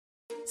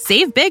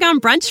Save big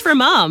on brunch for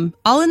mom,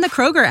 all in the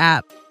Kroger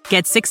app.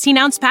 Get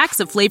 16-ounce packs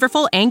of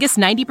flavorful Angus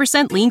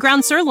 90% lean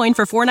ground sirloin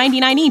for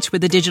 $4.99 each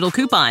with a digital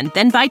coupon.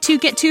 Then buy 2,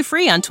 get 2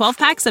 free on 12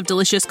 packs of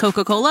delicious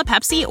Coca-Cola,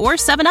 Pepsi, or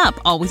 7-Up,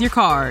 all with your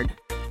card.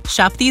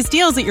 Shop these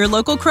deals at your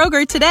local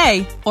Kroger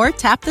today, or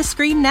tap the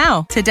screen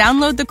now to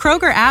download the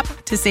Kroger app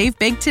to save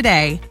big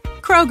today.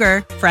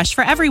 Kroger, fresh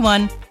for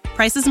everyone.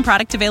 Prices and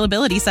product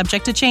availability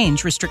subject to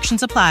change.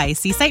 Restrictions apply.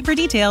 See site for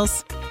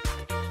details.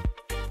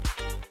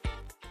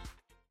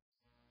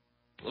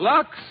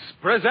 Lux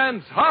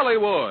presents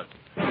Hollywood.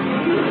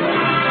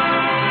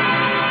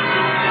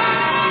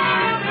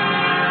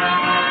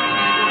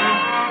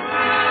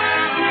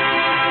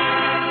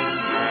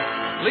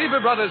 Lever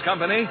Brothers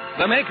Company,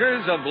 the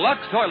makers of Lux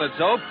Toilet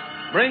Soap,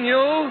 bring you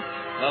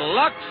the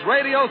Lux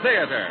Radio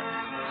Theater,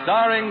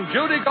 starring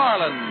Judy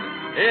Garland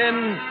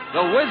in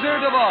The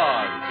Wizard of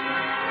Oz.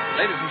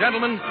 Ladies and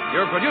gentlemen,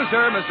 your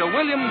producer, Mr.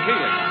 William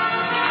Keighley.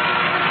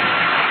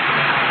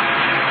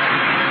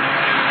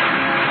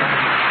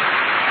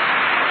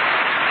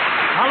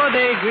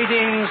 Holiday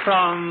greetings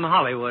from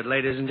Hollywood,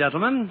 ladies and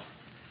gentlemen.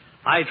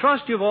 I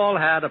trust you've all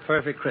had a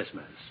perfect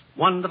Christmas.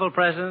 Wonderful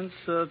presents,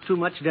 too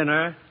much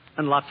dinner,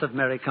 and lots of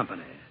merry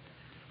company.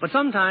 But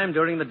sometime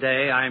during the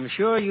day, I'm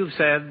sure you've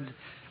said,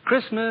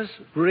 Christmas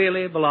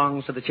really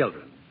belongs to the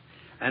children.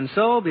 And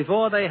so,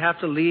 before they have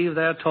to leave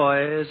their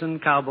toys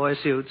and cowboy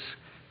suits,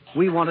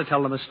 we want to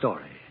tell them a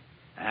story.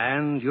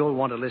 And you'll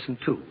want to listen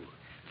too,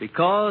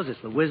 because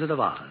it's The Wizard of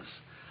Oz.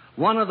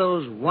 One of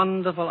those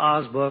wonderful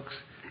Oz books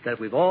that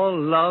we've all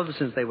loved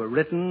since they were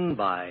written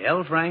by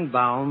L. Frank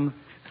Baum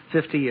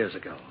 50 years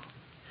ago.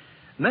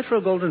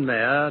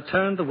 Metro-Goldwyn-Mayer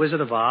turned The Wizard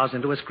of Oz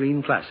into a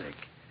screen classic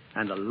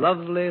and a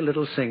lovely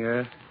little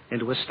singer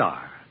into a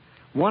star.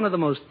 One of the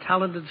most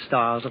talented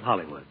stars of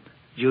Hollywood,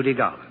 Judy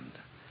Garland.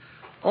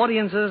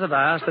 Audiences have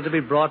asked her to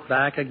be brought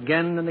back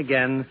again and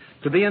again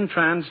to be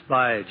entranced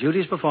by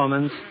Judy's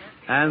performance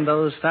and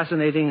those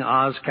fascinating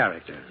Oz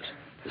characters.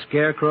 The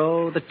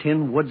Scarecrow, the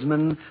Tin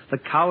Woodsman, the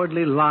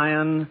Cowardly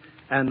Lion,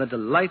 and the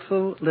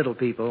delightful little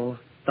people,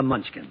 the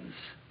Munchkins.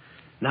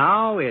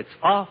 Now it's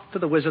off to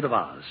The Wizard of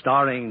Oz,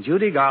 starring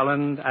Judy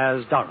Garland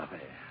as Dorothy.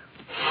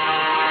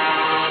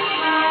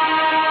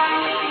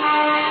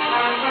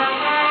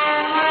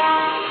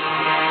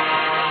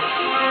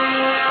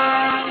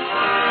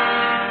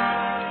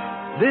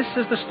 This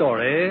is the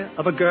story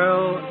of a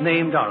girl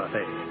named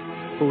Dorothy,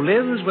 who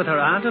lives with her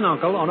aunt and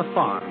uncle on a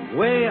farm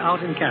way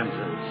out in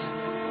Kansas.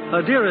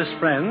 Her dearest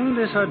friend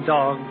is her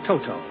dog,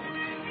 Toto.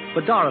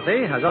 But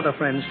Dorothy has other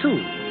friends,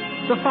 too.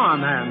 The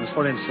farmhands,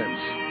 for instance.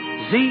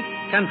 Zeke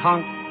and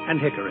Hunk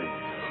and Hickory.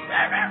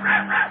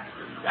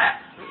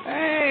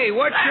 Hey,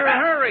 what's your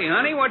hurry,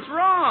 honey? What's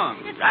wrong?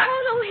 It's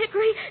Toto,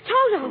 Hickory.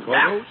 Toto.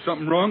 Toto?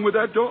 Something wrong with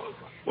that dog?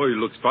 Well, he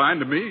looks fine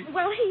to me.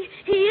 Well,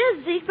 he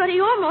is, Zeke, but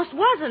he almost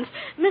wasn't.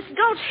 Miss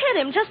Gulch hit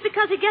him just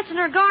because he gets in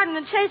her garden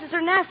and chases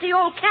her nasty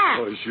old cat.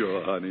 Oh,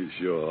 sure, honey,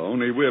 sure.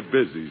 Only we're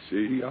busy,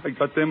 see? I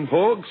got them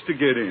hogs to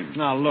get in.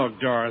 Now, look,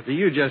 Dorothy,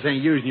 you just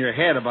ain't using your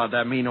head about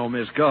that mean old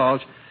Miss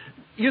Gulch.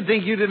 You'd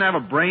think you didn't have a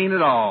brain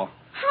at all.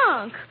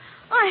 Hunk,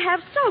 I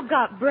have so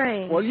got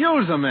brains. Well,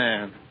 use a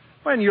man.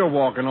 When you're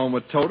walking home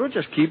with Toto,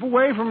 just keep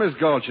away from Miss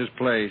Gulch's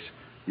place.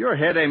 Your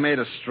head ain't made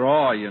of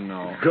straw, you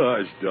know.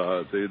 Gosh,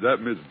 Dorothy, that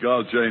Miss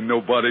Gulch ain't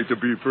nobody to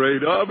be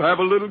afraid of. Have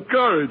a little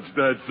courage,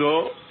 that's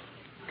all.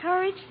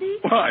 Courage,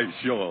 Zeke? Why,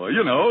 sure.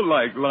 You know,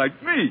 like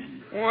me.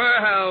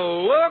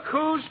 Well, look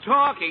who's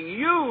talking.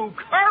 You,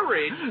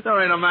 courage. There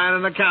ain't a man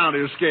in the county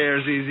who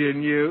scares easier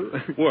than you.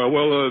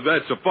 Well,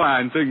 that's a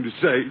fine thing to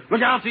say.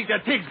 Look out, Zeke,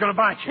 that pig's gonna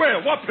bite you. Where?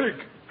 What pig?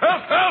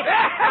 Help, help!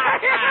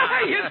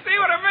 You see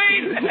what I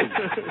mean?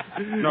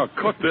 Now,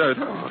 cut that.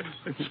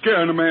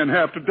 Scaring a man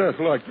half to death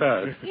like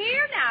that.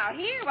 Here now,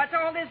 what's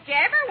all this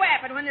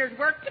jabber-wapping when there's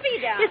work to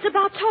be done? It's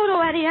about Toto,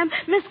 Addie M.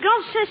 Miss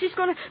Gulch says she's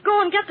going to go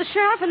and get the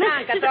sheriff and then...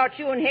 I thought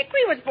you and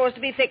Hickory were supposed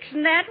to be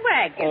fixing that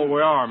wagon. Oh, we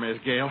are, Miss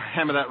Gale.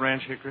 Hand me that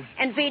wrench, Hickory.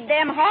 And feed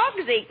them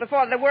hogs, Zeke,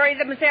 before they worry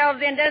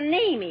themselves into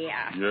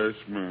anemia. Yes,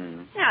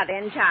 ma'am. Now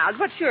then,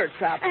 child, what's your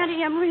trouble?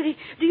 Addie M, really,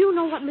 do you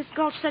know what Miss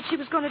Gulch said she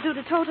was going to do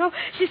to Toto?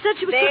 She said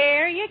she was...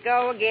 There you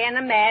go again,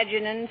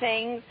 imagining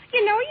things.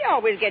 You know, you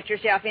always get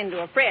yourself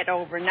into a fret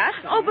over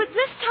nothing. Oh, but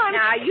this time...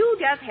 Now, you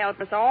just help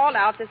us all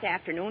out this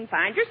afternoon.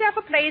 Find yourself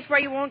a place where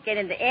you won't get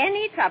into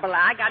any trouble.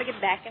 I got to get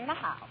back in the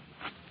house.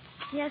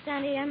 Yes,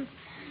 Auntie M.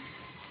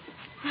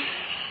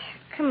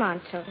 Come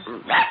on, Toto.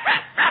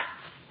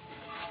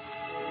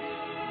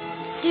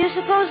 Do you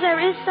suppose there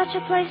is such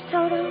a place,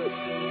 Toto,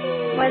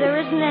 where there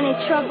isn't any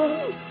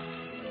trouble?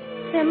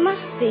 There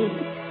must be.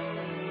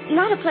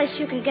 Not a place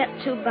you can get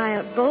to by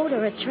a boat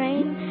or a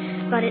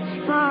train, but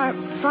it's far,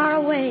 far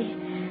away.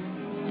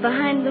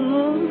 Behind the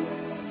moon,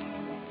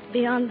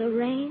 beyond the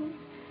rain.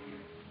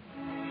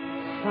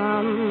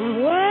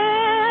 Somewhere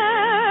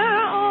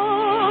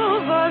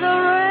over the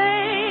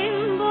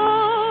rainbow,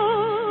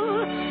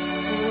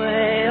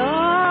 way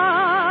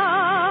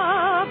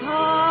up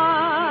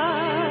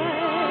high,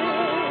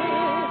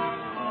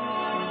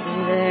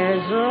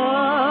 there's a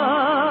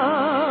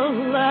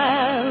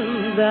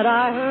land that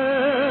I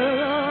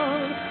heard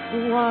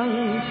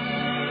once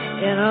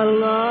in a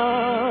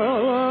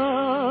lullaby.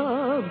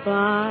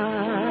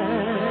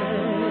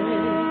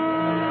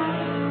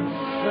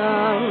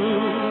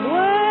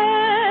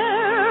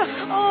 Somewhere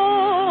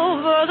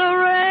over the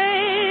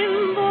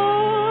rainbow,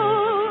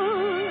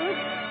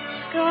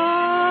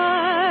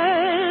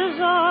 skies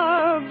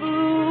are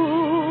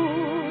blue,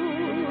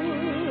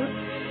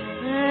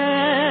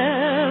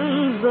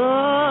 and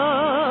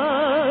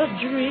the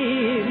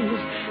dreams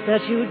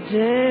that you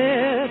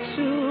dare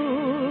to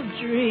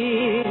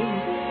dream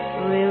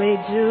really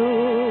do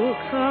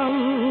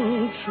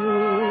come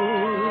true.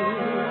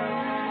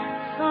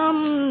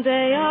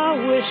 Someday I'll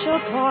wish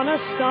upon a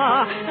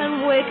star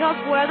and wake up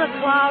where the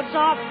clouds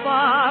are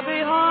far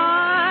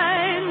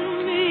behind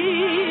me,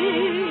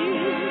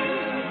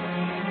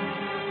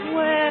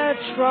 where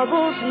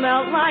troubles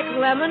melt like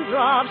lemon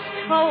drops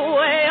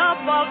away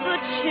above the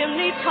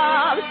chimney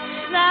tops.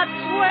 That's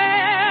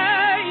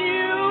where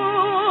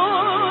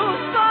you'll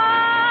find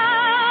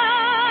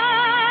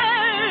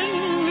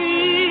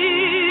me,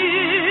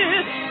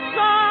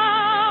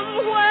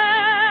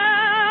 somewhere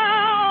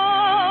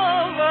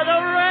over the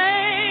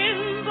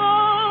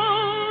rainbow.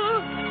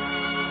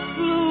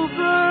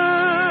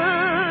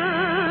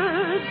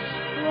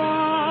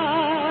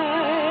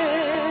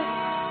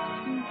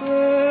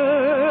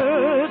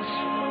 Bluebirds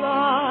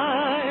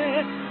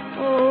fly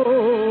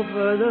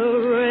over the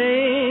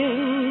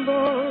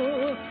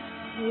rainbow.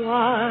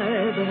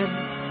 Why then,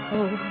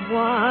 oh,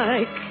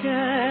 why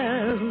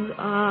can't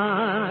I?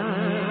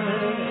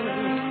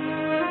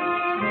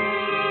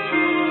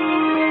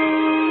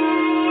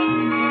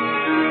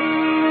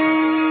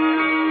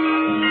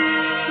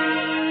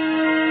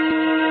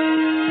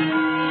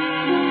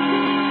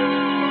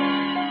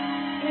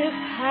 If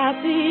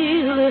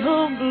happy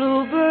little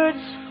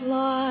bluebirds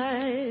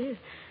fly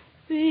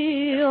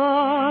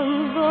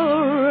beyond the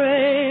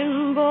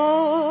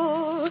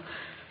rainbow,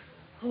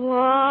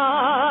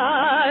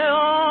 why,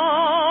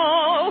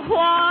 oh,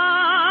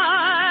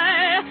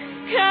 why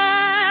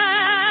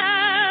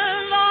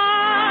can't I?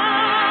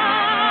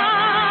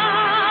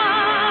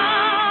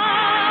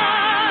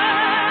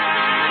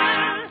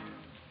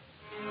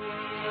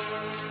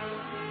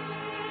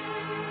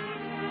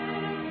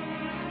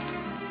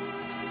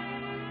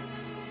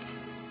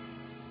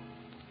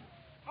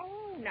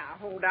 Oh, now,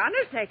 hold on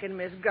a second,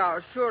 Miss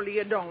Gauss. Surely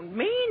you don't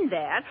mean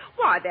that.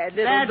 Why, that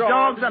little That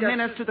dog's a just-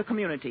 menace to the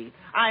community.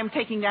 I'm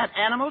taking that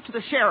animal to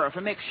the sheriff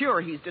and make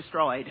sure he's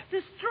destroyed.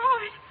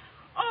 Destroyed?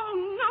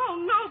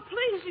 Oh, no,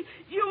 please.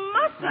 You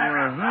mustn't.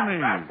 Honey,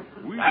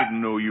 we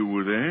didn't know you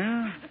were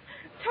there.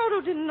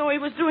 Toto didn't know he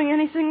was doing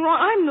anything wrong.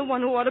 I'm the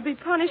one who ought to be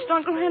punished,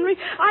 Uncle Henry.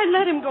 I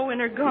let him go in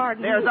her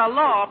garden. There's a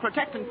law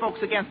protecting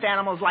folks against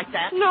animals like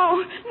that.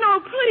 No,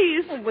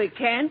 please. Well, we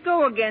can't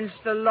go against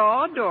the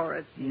law,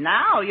 Doris.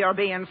 Now you're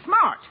being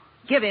smart.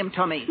 Give him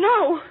to me.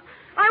 No,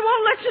 I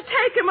won't let you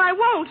take him. I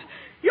won't.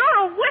 You're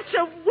a witch,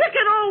 a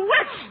wicked old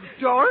witch.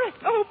 Doris?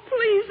 Oh,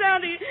 please,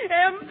 Auntie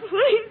Em,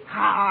 please.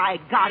 I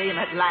got him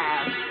at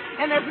last.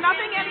 And there's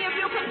nothing any of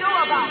you can do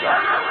about it.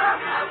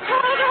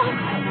 Toto!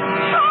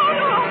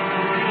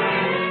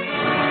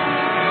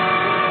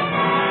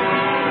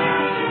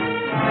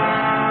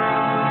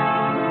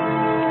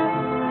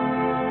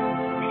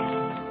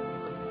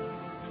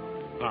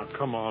 Now,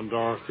 come on,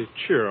 Dorothy.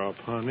 Cheer up,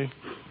 honey.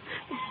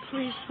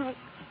 Please, hon.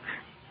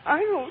 I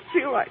don't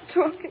feel like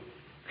talking.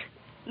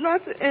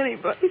 Not to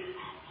anybody.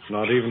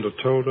 Not even to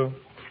Toto?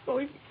 Oh,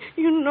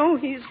 you know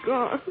he's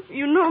gone.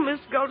 You know Miss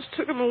Gulch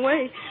took him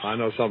away. I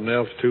know something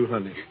else, too,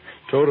 honey.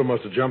 Toto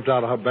must have jumped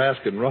out of her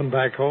basket and run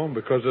back home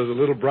because there's a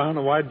little brown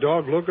and white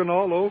dog looking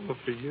all over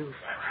for you.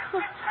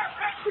 Oh,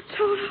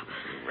 Toto.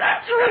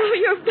 Toto,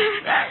 you're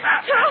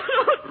back.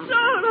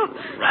 Toto.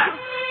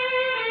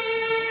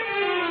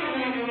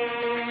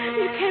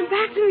 You came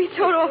back to me,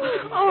 Toto.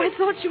 Oh, I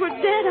thought you were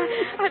dead.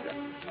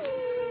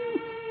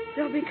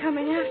 They'll be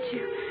coming after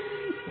you.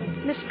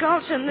 Miss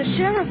Gulch and the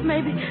sheriff,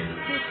 maybe.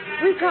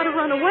 We've got to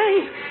run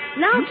away.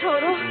 Now,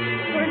 Toto,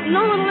 where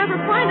no one will ever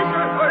find us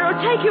or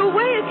take you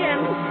away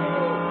again.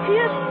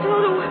 Yes,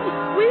 Toto,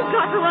 we've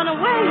got to run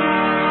away.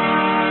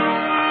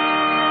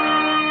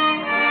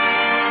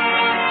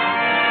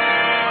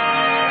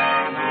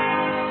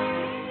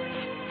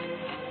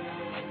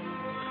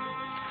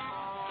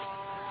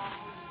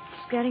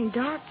 It's getting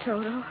dark,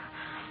 Toto.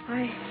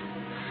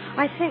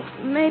 I think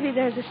maybe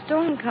there's a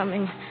storm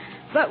coming.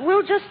 But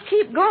we'll just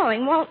keep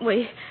going, won't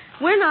we?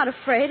 We're not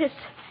afraid.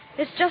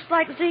 It's just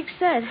like Zeke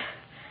said.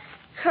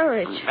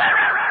 Courage.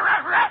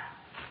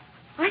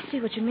 I see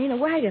what you mean. A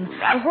wagon.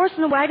 A horse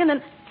and a wagon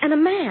and a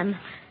man.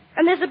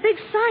 And there's a big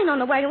sign on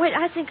the wagon. Wait,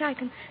 I think I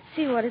can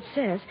see what it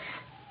says.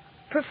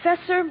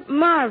 Professor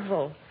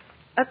Marvel,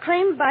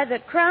 acclaimed by the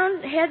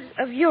crowned heads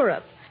of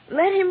Europe.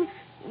 Let him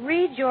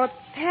read your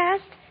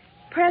past,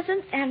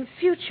 present, and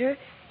future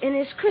in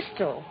his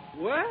crystal.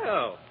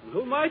 Well,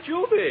 who might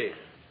you be?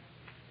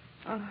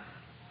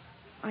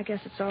 I guess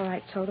it's all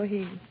right, Toto.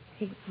 He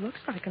looks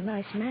like a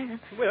nice man.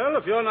 Well,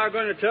 if you're not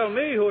going to tell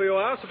me who you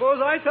are, suppose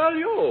I tell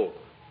you.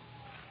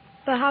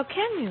 But how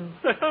can you?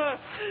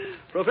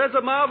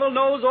 Professor Marvel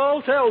knows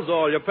all, tells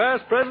all. Your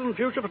past, present, and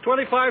future for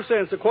 25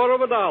 cents,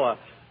 $0.25.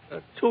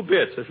 2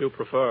 bits, if you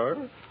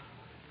prefer.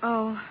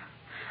 Oh,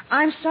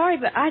 I'm sorry,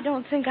 but I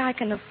don't think I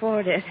can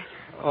afford it.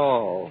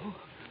 Oh.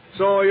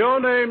 So your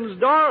name's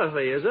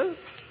Dorothy, is it?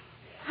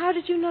 How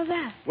did you know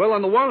that? Well,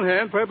 on the one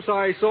hand, perhaps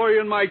I saw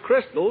you in my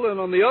crystal, and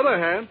on the other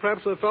hand,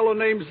 perhaps a fellow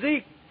named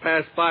Zeke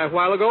passed by a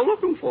while ago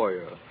looking for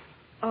you.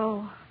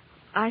 Oh,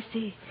 I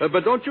see.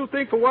 But don't you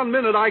think for 1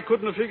 minute I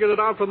couldn't have figured it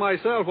out for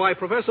myself, why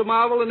Professor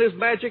Marvel and his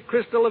magic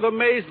crystal have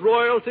amazed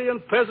royalty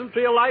and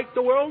peasantry alike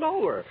the world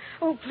over.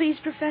 Oh, please,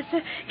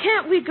 Professor,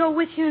 can't we go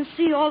with you and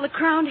see all the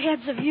crowned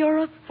heads of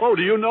Europe? Oh,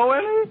 do you know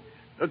any?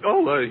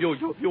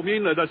 You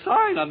mean the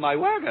sign on my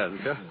wagon?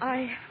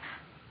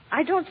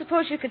 I don't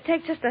suppose you could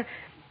take just a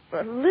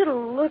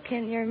little look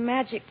in your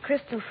magic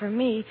crystal for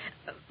me.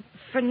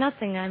 For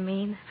nothing, I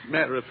mean.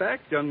 Matter of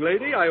fact, young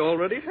lady, I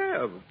already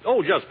have.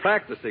 Oh, just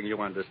practicing, you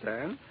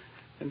understand.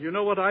 And you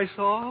know what I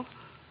saw?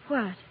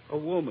 What? A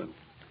woman.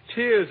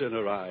 Tears in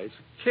her eyes.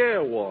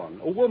 Careworn.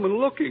 A woman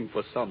looking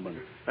for someone.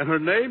 And her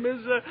name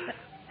is...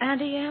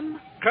 Auntie M?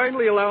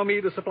 Kindly allow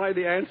me to supply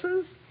the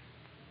answers.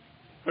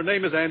 Her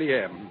name is Auntie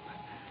M.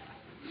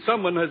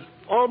 Someone has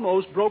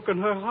almost broken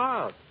her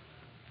heart.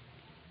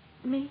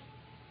 Me?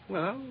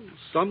 Well,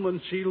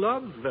 someone she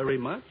loves very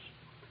much.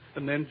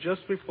 And then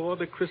just before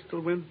the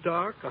crystal went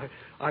dark,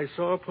 I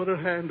saw her put her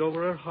hand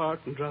over her heart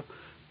and drop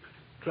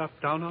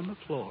down on the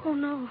floor. Oh,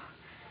 no.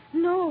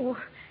 No.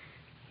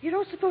 You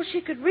don't suppose she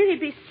could really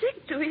be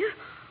sick, do you?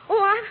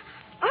 Oh,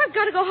 I've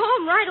got to go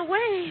home right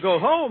away. Go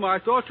home? I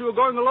thought you were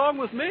going along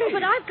with me. Oh,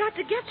 but I've got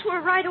to get to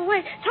her right away.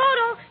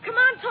 Toto, come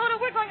on,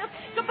 Toto. We're going to...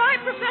 Goodbye,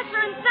 Professor,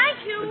 and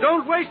thank you.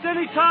 Don't waste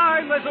any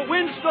time. There's a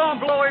windstorm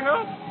blowing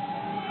up.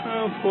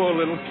 Oh, poor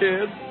little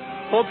kid.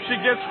 Hope she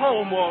gets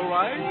home all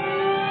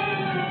right.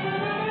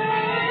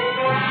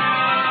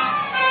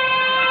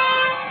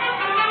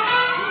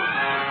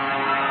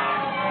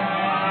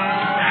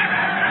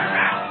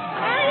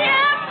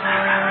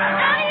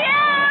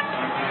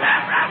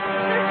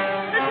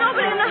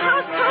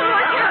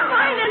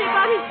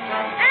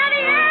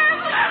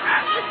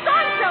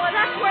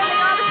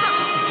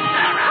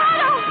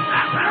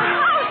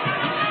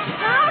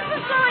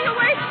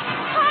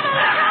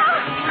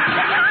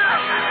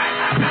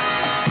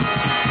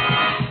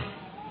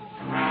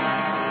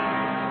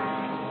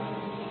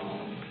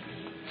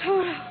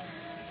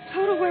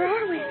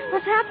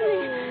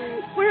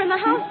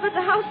 But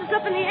the house is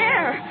up in the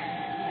air.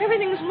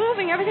 Everything's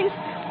moving. Everything's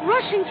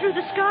rushing through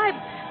the sky.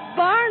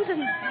 Barns and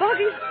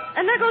buggies.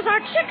 And there goes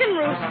our chicken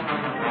roost.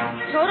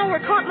 Toto,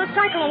 we're caught in the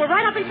cyclone. We're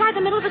right up inside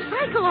the middle of the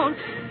cyclone.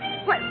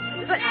 But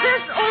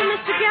there's old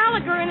Mr.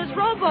 Gallagher in his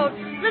rowboat.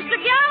 Mr.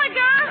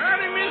 Gallagher!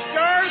 Howdy, Miss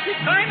Dorothy.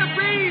 Kind of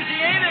breezy,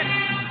 ain't it?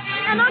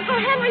 And Uncle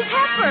Henry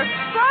Pepper.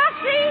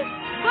 Bossy!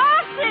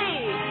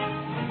 Bossy!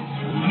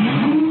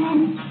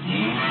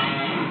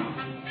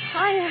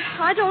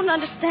 I don't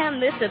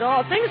understand this at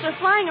all. Things are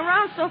flying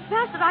around so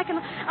fast that I can...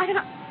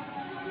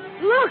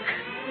 Look!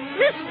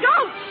 Miss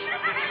Gulch!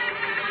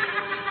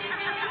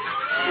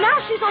 Now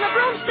she's on a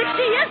broomstick.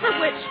 She is a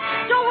witch.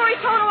 Don't worry,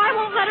 Toto. I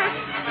won't let her...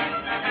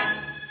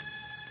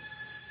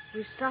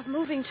 We've stopped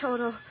moving,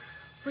 Toto.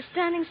 We're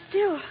standing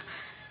still.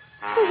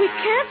 Oh, we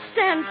can't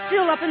stand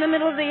still up in the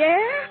middle of the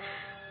air.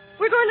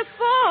 We're going to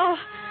fall.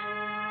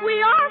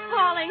 We are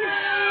falling.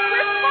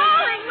 We're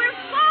falling. We're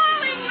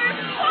falling.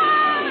 We're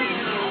falling.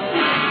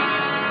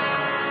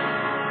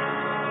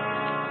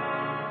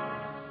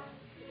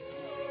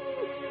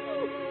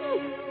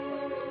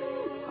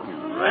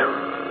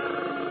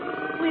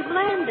 We've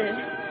landed.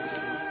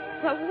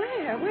 But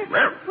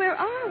where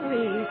are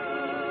we?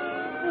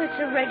 Oh, it's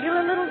a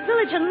regular little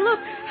village, and look,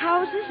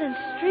 houses and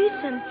streets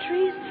and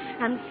trees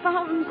and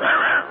fountains.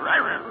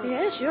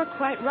 Yes, you're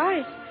quite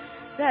right.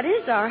 That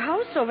is our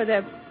house over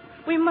there.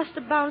 We must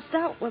have bounced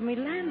out when we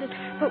landed.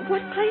 But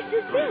what place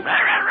is this?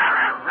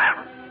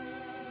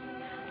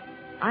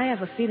 I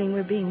have a feeling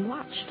we're being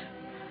watched.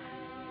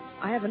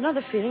 I have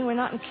another feeling we're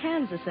not in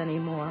Kansas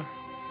anymore.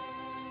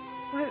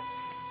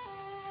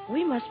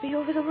 We must be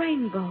over the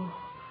rainbow.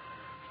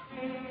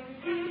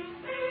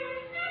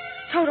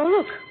 Toto,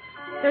 look.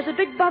 There's a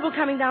big bubble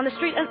coming down the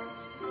street,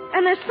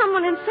 and there's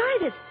someone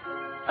inside it.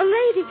 A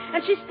lady,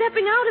 and she's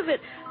stepping out of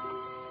it.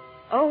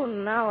 Oh,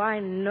 now I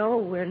know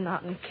we're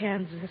not in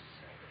Kansas.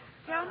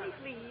 Tell me,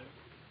 please,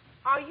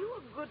 are you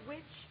a good witch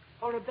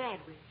or a bad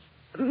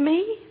witch?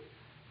 Me?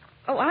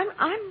 Oh,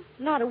 I'm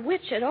not a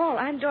witch at all.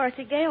 I'm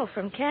Dorothy Gale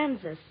from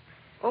Kansas.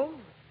 Oh.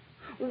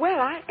 Well,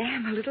 I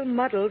am a little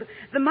muddled.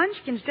 The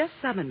Munchkins just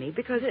summoned me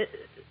because...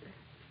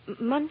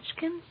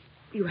 Munchkins?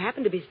 You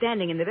happen to be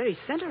standing in the very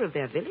center of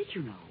their village,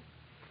 you know.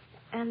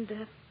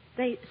 And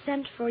they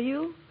sent for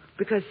you?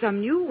 Because some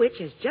new witch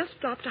has just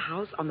dropped a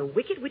house on the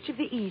Wicked Witch of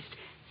the East.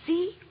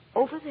 See,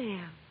 over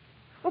there.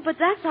 Oh, but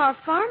that's our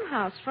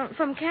farmhouse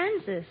from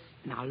Kansas.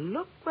 Now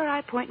look where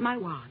I point my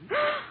wand.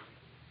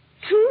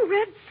 2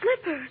 red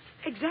slippers.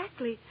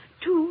 Exactly.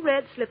 2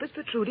 red slippers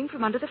protruding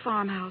from under the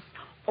farmhouse.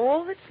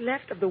 All that's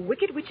left of the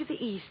Wicked Witch of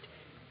the East.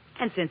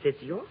 And since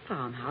it's your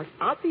farmhouse,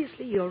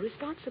 obviously you're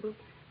responsible.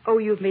 Oh,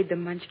 you've made the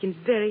Munchkins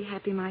very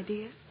happy, my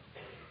dear.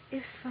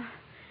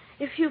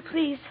 If you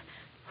please,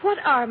 what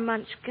are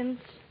Munchkins?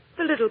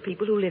 The little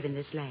people who live in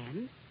this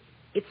land.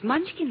 It's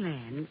Munchkin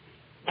land,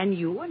 and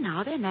you are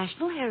now their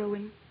national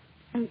heroine.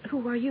 And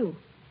who are you?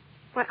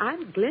 Why,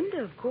 I'm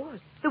Glinda, of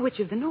course, the Witch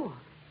of the North.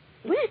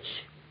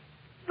 Witch?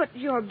 But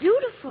you're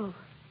beautiful.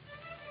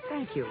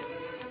 Thank you.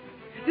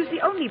 You see,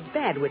 only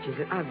bad witches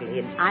are ugly,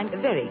 and I'm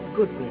a very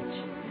good witch.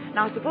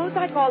 Now, suppose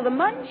I call the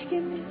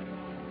Munchkins.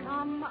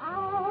 Come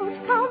out,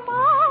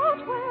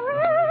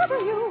 wherever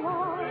you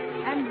are,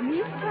 and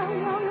meet a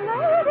young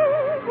lady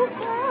who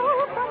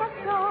fell from a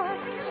star.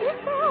 She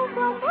fell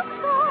from the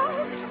sky,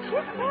 she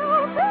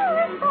fell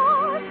very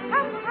far,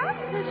 and as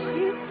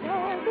she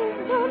said is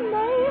the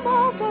name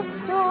of the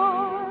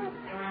star.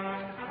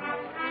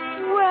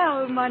 Well,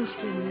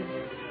 Munchkins,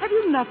 have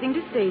you nothing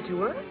to say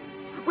to her?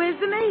 Where's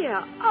the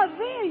mayor? Oh,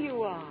 there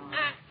you are.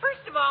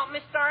 First of all,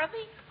 Miss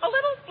Dorothy, a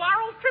little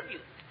floral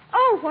tribute.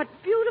 Oh, what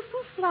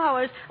beautiful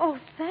flowers. Oh,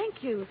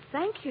 thank you,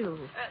 thank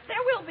you.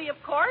 There will be, of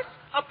course,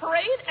 a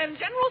parade and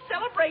general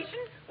celebration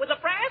with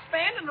a brass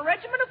band and a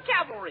regiment of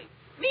cavalry.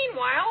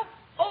 Meanwhile,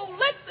 oh,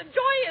 let the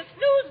joyous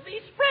news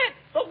be spread.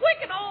 The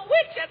wicked old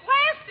witch at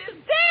last is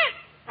dead.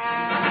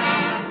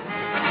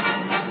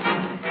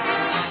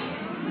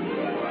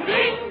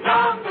 Ding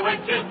dong, the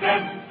witch is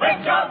dead.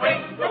 Witch, oh,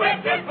 witch, the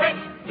wicked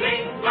witch.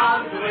 Ding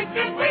dong, the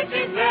wicked witch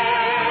is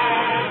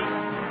dead.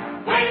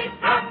 Wake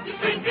up, you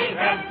sleepy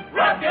head.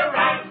 Rub your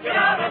eyes, get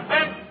out of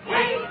bed.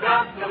 Wake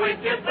up, the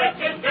wicked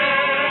witch is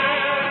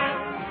dead.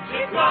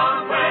 She's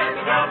gone where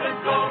the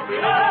goblins go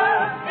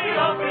below.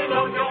 Below,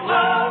 below, yo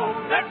ho.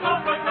 Let's go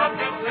for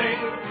something sing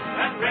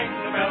and ring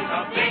the bells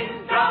of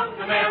ding dong,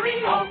 the merry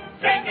ho.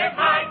 Sing it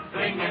high,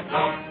 sing it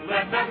low.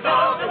 Let them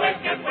know the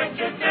wicked witch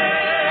is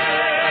dead.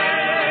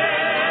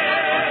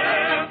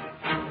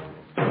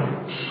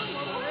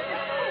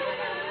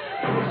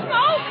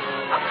 Smoke!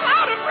 A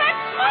cloud of red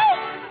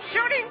smoke!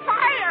 Shooting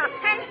fire!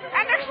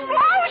 An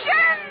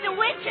explosion! The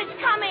witch is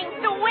coming!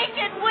 The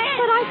wicked witch!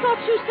 But I thought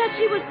you said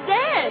she was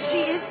dead.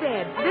 She is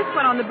dead. This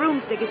one on the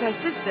broomstick is her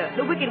sister,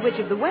 the Wicked Witch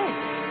of the West.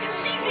 It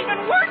seems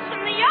even worse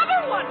than the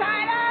other one.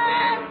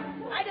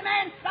 Silence! I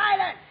demand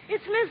silence!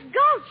 It's Miss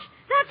Gulch.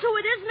 That's who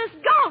it is, Miss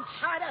Gulch.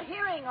 Hard of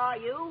hearing, are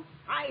you?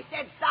 I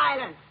said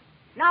silence.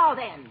 Now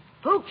then,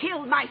 who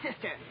killed my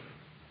sister?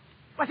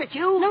 Was it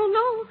you?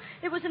 No.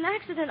 It was an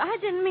accident. I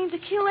didn't mean to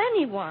kill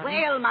anyone.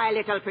 Well, my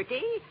little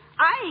pretty,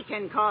 I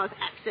can cause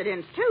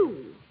accidents,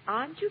 too.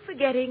 Aren't you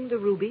forgetting the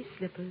ruby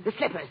slippers? The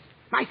slippers.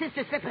 My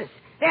sister's slippers.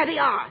 There they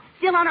are,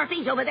 still on her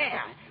feet over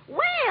there.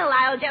 Well,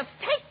 I'll just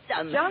take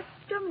them.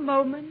 Just a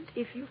moment,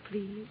 if you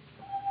please.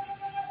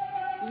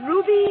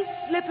 Ruby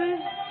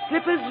slippers,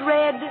 slippers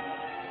red,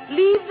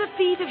 leave the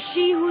feet of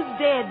she who's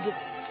dead.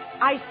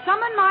 I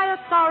summon my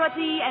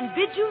authority and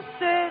bid you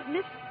serve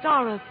Miss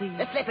Dorothy.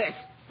 The slippers.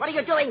 What are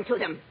you doing to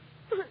them?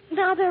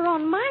 Now they're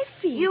on my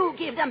feet. You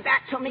give them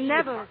back to me.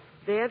 Never.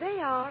 There they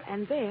are,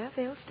 and there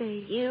they'll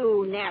stay.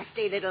 You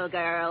nasty little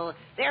girl.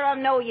 They're of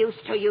no use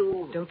to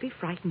you. Don't be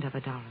frightened of her,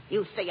 Dorothy.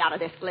 You stay out of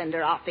this, Glinda.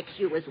 I'll fix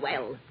you as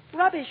well.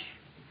 Rubbish.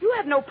 You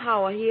have no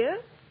power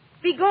here.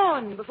 Be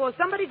gone before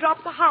somebody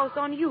drops a house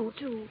on you,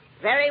 too.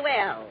 Very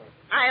well.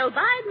 I'll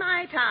bide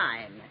my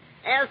time.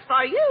 As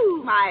for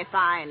you, my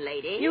fine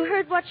lady... You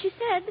heard what she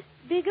said.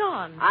 Be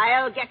gone.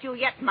 I'll get you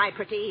yet, my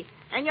pretty.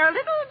 And your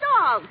little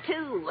dog,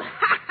 too.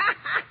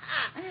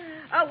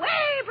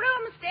 Away,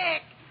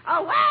 broomstick!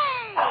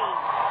 Away!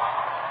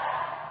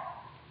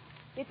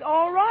 It's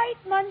all right,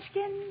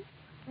 Munchkins.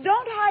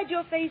 Don't hide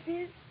your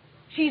faces.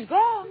 She's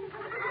gone.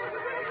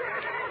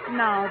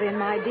 Now then,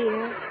 my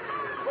dear,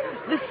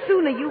 the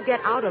sooner you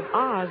get out of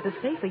Oz, the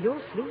safer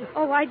you'll sleep.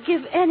 Oh, I'd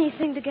give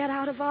anything to get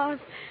out of Oz.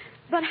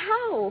 But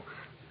how?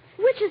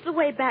 Which is the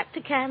way back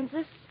to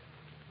Kansas?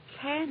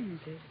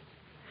 Kansas?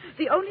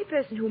 The only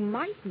person who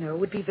might know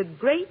would be the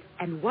great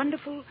and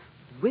wonderful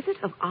Wizard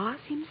of Oz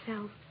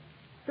himself.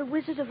 The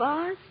Wizard of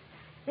Oz?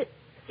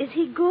 Is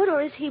he good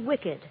or is he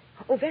wicked?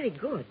 Oh, very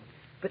good,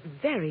 but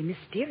very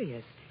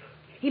mysterious.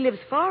 He lives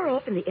far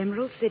off in the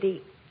Emerald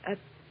City.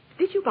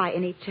 Did you by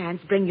any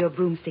chance bring your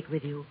broomstick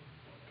with you?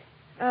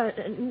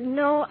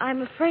 No,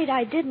 I'm afraid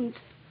I didn't.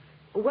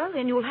 Well,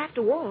 then you'll have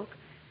to walk.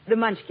 The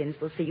Munchkins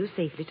will see you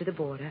safely to the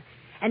border.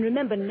 And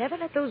remember, never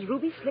let those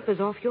ruby slippers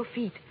off your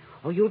feet,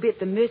 or you'll be at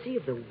the mercy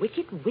of the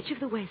Wicked Witch of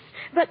the West.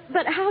 But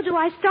how do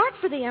I start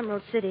for the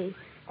Emerald City?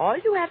 All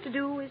you have to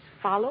do is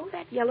follow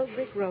that yellow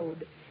brick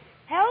road.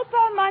 Help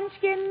her,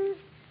 Munchkins.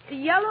 The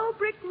yellow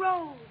brick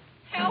road.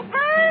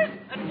 Helpers,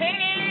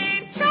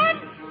 attention!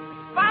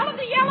 Follow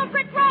the yellow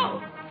brick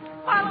road.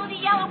 Follow the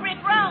yellow brick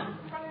road.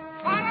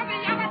 Follow the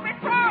yellow brick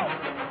road.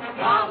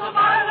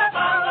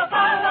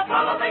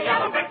 Follow the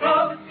yellow brick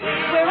road.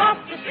 We're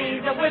off to see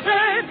the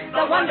wizard,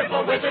 the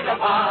wonderful Wizard of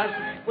Oz.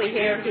 We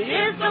hear he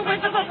is the Wiz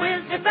of a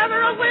Wiz, if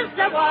ever a Wiz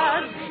there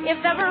was. If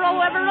ever a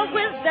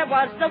Wiz there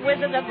was, the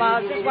Wizard of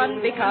Oz is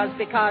one because of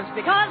the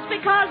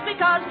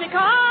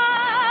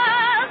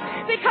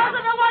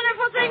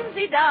wonderful things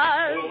he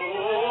does.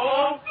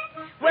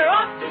 We're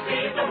off to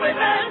see the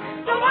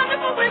Wizard, the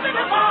wonderful Wizard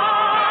of Oz.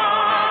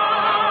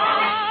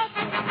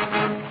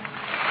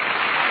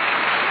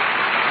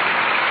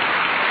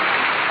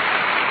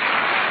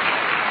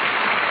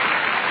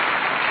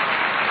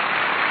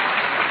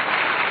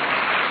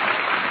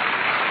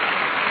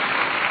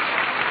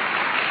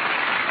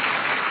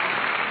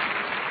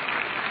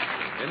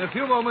 In a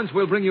few moments,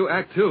 we'll bring you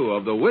Act Two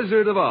of The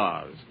Wizard of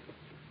Oz.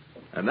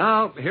 And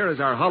now, here is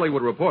our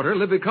Hollywood reporter,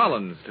 Libby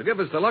Collins, to give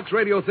us the Lux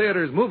Radio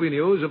Theater's movie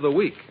news of the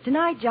week.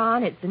 Tonight,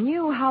 John, it's the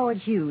new Howard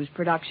Hughes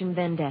production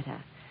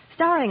Vendetta,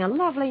 starring a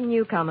lovely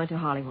newcomer to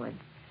Hollywood.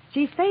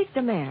 She's Faith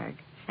Domergue,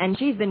 and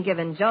she's been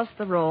given just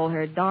the role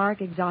her dark,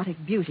 exotic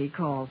beauty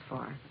calls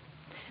for.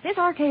 This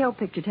RKO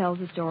picture tells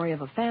the story of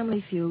a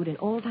family feud in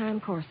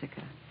old-time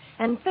Corsica,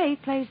 and Faith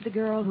plays the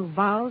girl who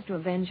vows to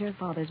avenge her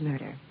father's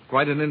murder.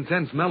 Quite an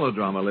intense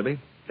melodrama, Libby.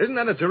 Isn't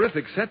that a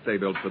terrific set they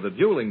built for the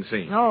dueling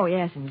scene? Oh,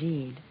 yes,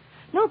 indeed.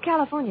 No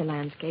California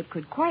landscape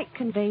could quite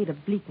convey the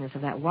bleakness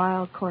of that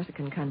wild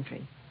Corsican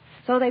country.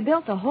 So they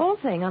built the whole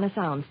thing on a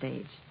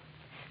soundstage.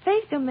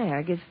 Faith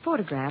Domergue is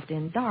photographed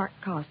in dark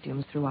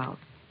costumes throughout.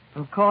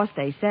 Of course,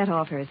 they set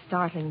off her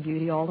startling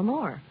beauty all the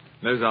more.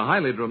 There's a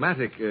highly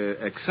dramatic,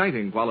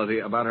 exciting quality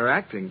about her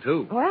acting,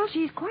 too. Well,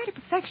 she's quite a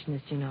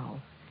perfectionist, you know.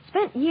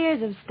 Spent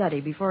years of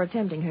study before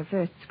attempting her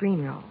first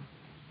screen role.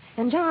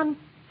 And, John,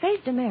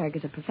 Faith Domergue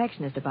is a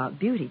perfectionist about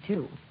beauty,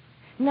 too.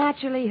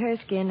 Naturally, her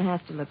skin has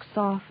to look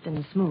soft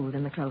and smooth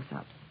in the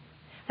close-ups.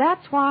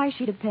 That's why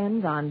she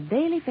depends on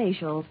daily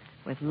facials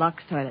with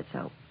Lux toilet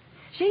soap.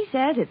 She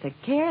says it's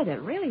a care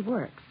that really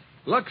works.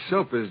 Lux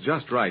soap is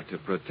just right to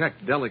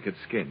protect delicate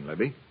skin,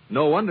 Libby.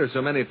 No wonder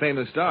so many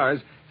famous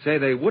stars say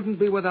they wouldn't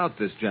be without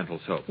this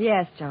gentle soap.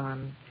 Yes,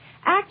 John.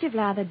 Active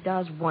lather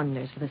does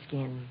wonders for the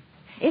skin.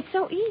 It's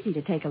so easy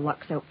to take a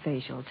Lux soap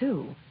facial,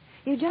 too.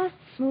 You just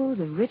smooth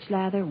the rich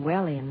lather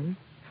well in,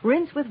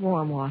 rinse with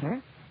warm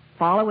water,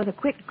 follow with a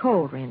quick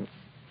cold rinse,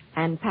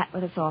 and pat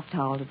with a soft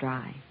towel to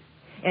dry.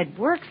 It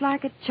works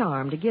like a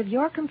charm to give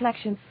your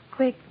complexion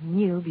quick,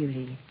 new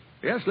beauty.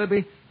 Yes,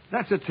 Libby,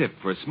 that's a tip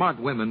for smart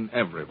women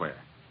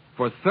everywhere.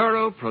 For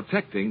thorough,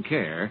 protecting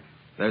care,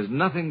 there's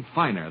nothing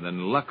finer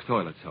than Lux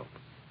toilet soap.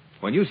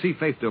 When you see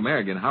Faith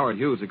Domergue in Howard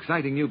Hughes'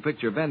 exciting new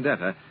picture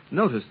Vendetta,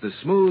 notice the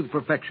smooth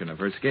perfection of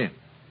her skin.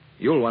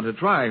 You'll want to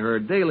try her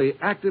daily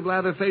active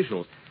lather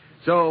facials.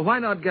 So why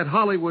not get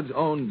Hollywood's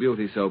own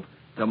beauty soap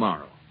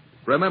tomorrow?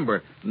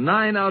 Remember,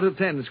 9 out of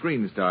 10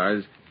 screen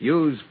stars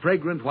use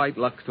fragrant white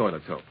Lux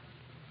toilet soap.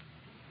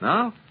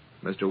 Now,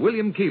 Mr.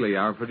 William Keeley,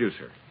 our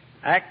producer.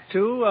 Act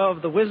Two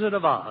of The Wizard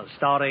of Oz,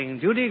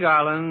 starring Judy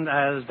Garland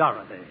as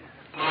Dorothy.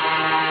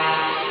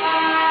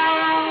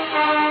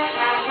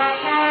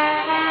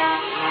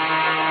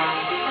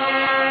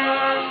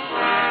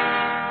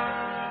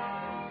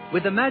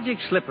 With the magic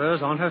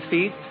slippers on her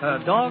feet, her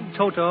dog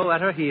Toto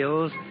at her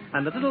heels,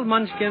 and the little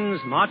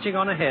munchkins marching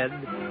on ahead,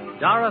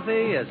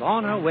 Dorothy is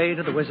on her way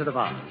to the Wizard of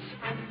Oz.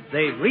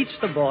 They've reached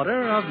the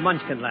border of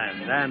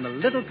Munchkinland, and the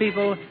little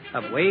people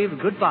have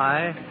waved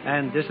goodbye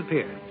and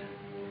disappeared.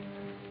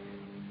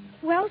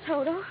 Well,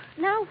 Toto,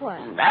 now what?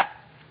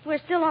 We're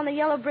still on the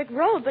yellow brick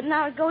road, but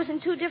now it goes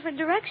in two different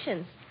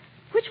directions.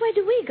 Which way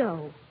do we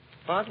go?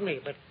 Pardon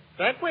me, but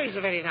that way's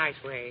a very nice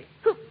way.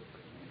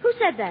 Who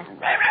said that?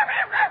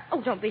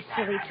 Oh, don't be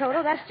silly,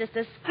 Toto. That's just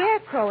a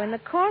scarecrow in the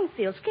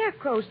cornfield.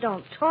 Scarecrows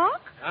don't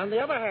talk. On the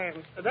other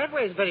hand, that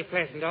way's very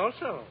pleasant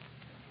also.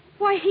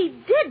 Why, he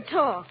did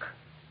talk.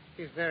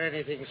 Is there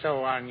anything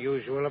so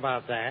unusual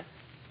about that?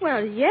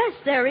 Well, yes,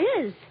 there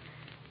is.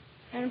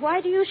 And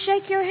why do you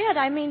shake your head?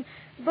 I mean,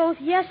 both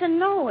yes and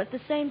no at the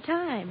same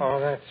time. Oh,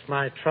 that's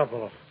my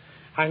trouble.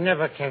 I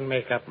never can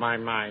make up my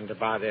mind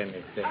about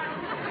anything.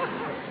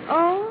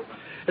 Oh?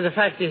 The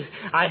fact is,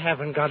 I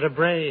haven't got a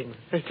brain.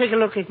 Take a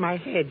look at my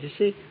head, you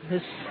see?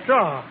 It's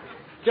straw.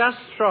 Just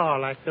straw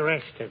like the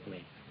rest of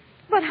me.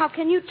 But how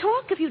can you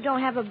talk if you don't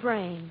have a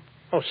brain?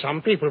 Oh,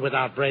 some people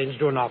without brains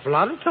do an awful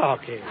lot of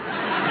talking.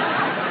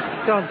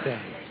 Don't they?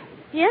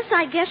 Yes,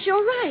 I guess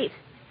you're right.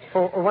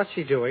 Oh, what's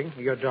he doing,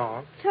 your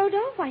dog? Toto,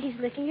 why, he's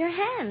licking your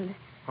hand.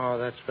 Oh,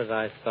 that's what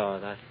I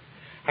thought.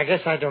 I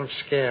guess I don't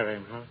scare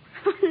him, huh?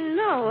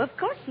 No, of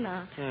course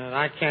not.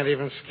 I can't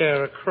even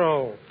scare a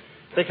crow.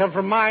 They come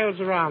from miles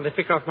around. They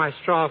pick off my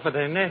straw for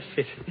their nest.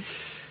 It's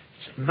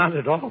not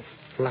at all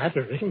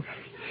flattering.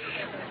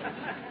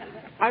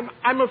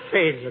 I'm a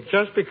failure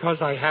just because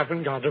I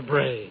haven't got a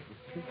brain.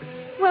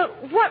 Well,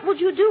 what would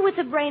you do with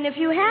a brain if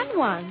you had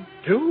one?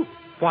 Do?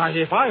 Why,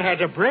 if I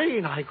had a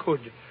brain, I could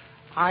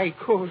I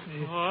could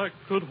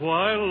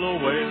while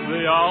away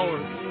the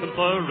hours,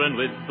 conferring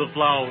with the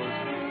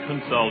flowers,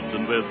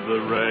 consulting with the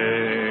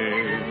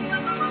rain.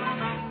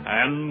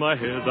 And my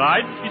head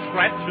I'd be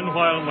scratching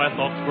while my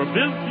thoughts were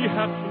busy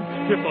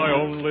hatching, if I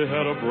only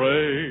had a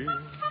brain.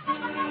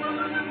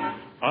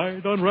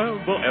 I'd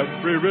unravel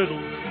every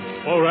riddle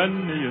for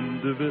any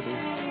individual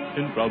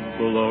in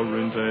trouble or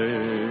in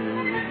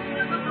pain.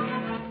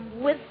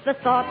 With the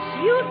thoughts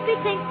you'd be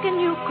thinking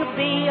you could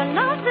be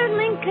another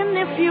Lincoln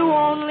if you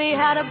only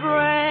had a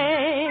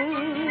brain.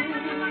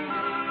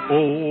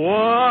 Oh,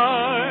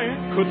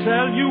 I could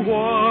tell you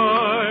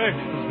why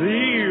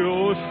the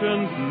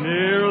ocean's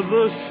near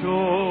the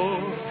shore.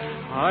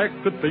 I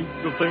could think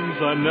of things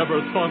I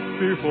never thought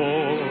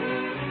before.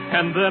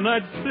 And then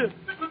I'd sit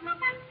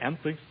and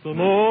think some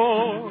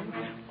more.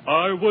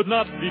 I would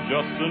not be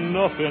just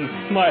enough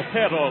in my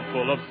head all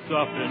full of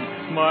stuff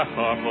in my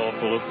heart all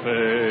full of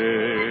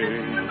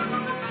pain.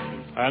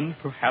 And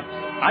perhaps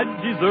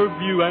I'd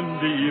deserve you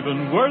and be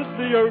even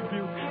worthier of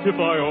you if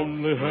I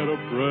only had a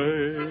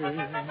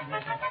brain.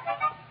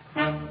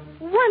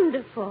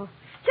 Wonderful.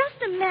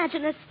 Just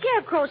imagine a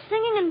scarecrow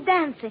singing and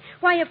dancing.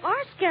 Why, if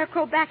our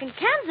scarecrow back in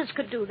Kansas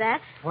could do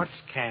that... What's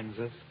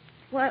Kansas?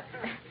 Well,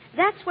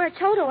 that's where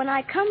Toto and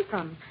I come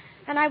from.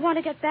 And I want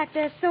to get back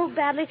there so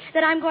badly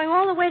that I'm going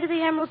all the way to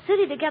the Emerald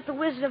City to get the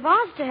Wizard of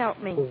Oz to help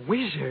me. A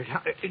wizard?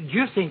 Do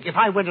you think if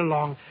I went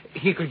along,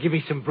 he could give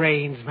me some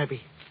brains,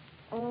 maybe?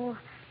 Oh,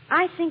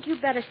 I think you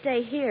better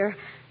stay here.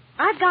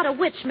 I've got a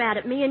witch mad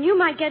at me, and you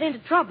might get into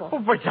trouble. Oh,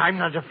 but I'm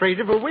not afraid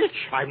of a witch.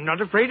 I'm not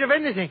afraid of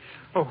anything.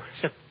 Oh,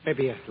 except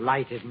maybe a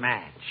lighted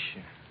match.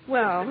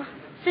 Well,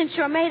 since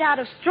you're made out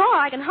of straw,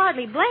 I can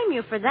hardly blame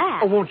you for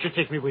that. Oh, won't you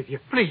take me with you,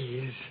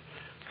 please?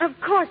 Of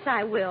course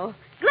I will.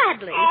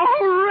 Gladly. Oh,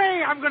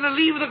 hooray! I'm going to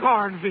leave the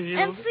cornfield.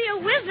 And see a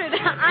wizard,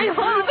 I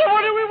hope.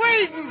 What are we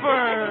waiting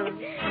for?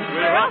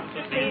 We're off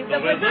to see the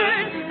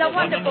wizard, the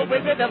wonderful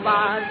Wizard of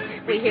Oz.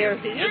 We hear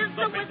he is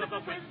the wizard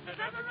of wizards.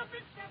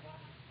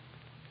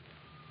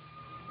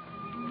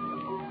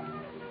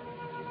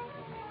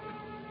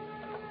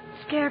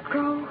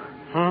 Scarecrow?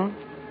 Huh?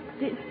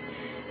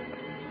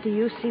 Do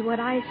you see what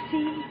I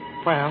see?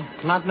 Well,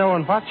 not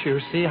knowing what you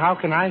see, how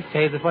can I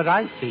say that what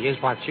I see is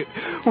what you...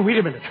 Oh, wait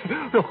a minute.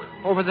 Look,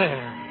 over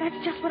there.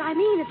 That's just what I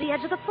mean, at the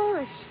edge of the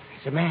forest.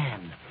 It's a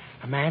man.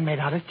 A man made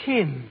out of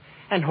tin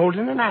and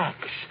holding an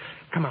axe.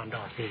 Come on,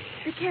 Dorothy.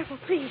 Be careful,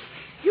 please.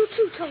 You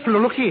too, Toto.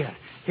 Look here.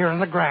 Here on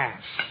the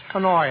grass.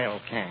 An oil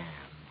can.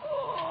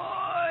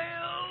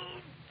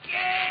 Oil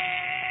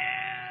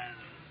can.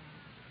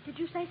 Did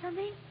you say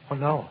something? Oh,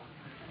 no.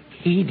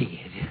 He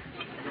did.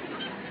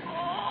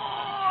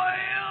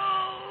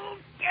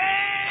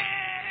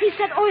 He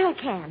said oil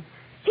can.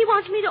 He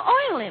wants me to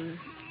oil him.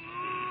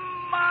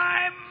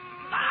 My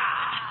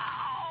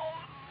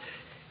mouth.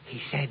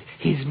 He said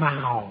his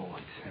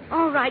mouth.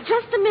 All right,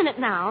 just a minute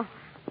now.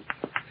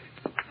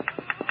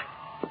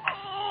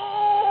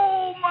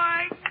 Oh,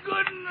 my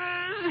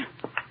goodness.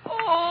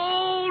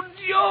 Oh,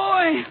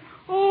 joy.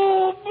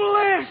 Oh,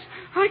 bliss.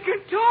 I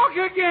can talk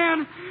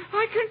again.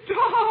 I can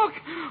talk.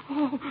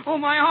 Oh,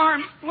 my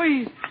arms,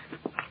 please.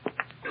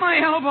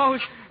 My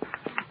elbows.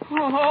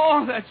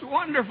 Oh, that's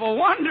wonderful,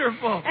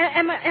 wonderful.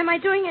 Am I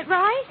doing it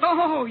right?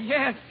 Oh,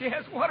 yes,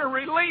 what a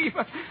relief.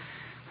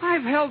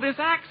 I've held this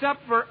axe up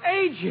for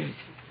ages.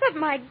 But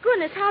my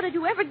goodness, how did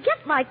you ever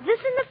get like this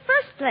in the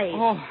first place?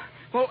 Oh,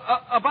 well,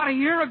 about a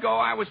year ago,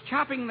 I was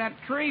chopping that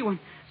tree when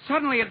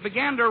suddenly it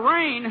began to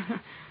rain.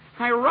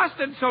 I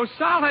rusted so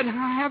solid,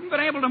 I haven't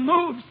been able to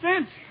move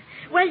since.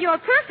 Well, you're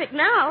perfect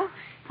now.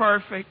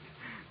 Perfect.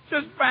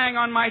 Just bang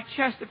on my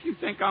chest if you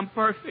think I'm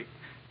perfect.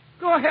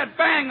 Go ahead,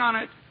 bang on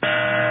it.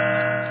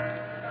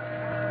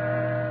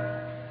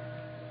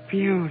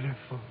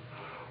 Beautiful.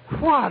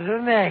 What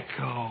an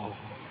echo.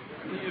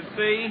 You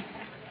see?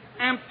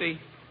 Empty.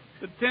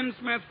 The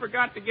tinsmith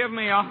forgot to give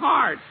me a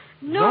heart.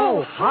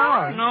 No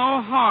heart?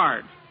 No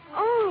heart.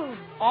 Oh.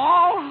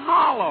 All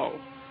hollow.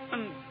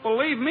 And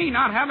believe me,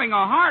 not having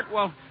a heart,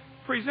 well,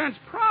 presents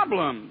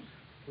problems.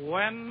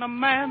 When a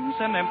man's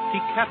an empty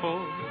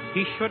kettle,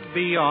 he should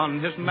be on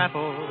his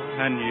mettle,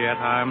 and yet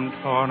I'm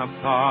torn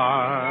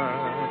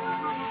apart.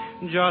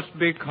 Just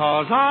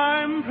because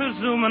I'm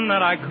presuming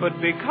that I could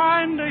be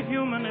kinda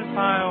human if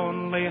I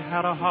only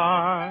had a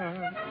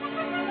heart.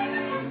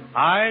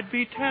 I'd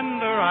be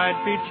tender,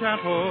 I'd be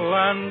gentle,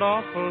 and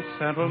awful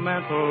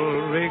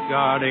sentimental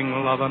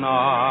regarding love and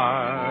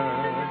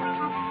art.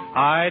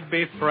 I'd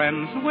be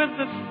friends with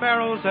the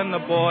sparrows and the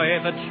boy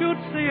that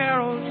shoots the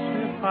arrows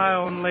if I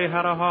only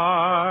had a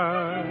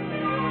heart.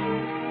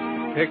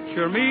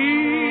 Picture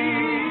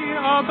me,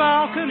 a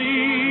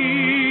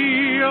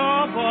balcony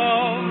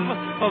above,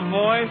 a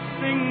voice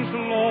sings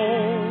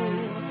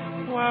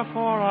low,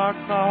 wherefore art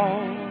thou,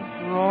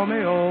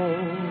 Romeo?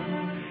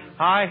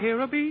 I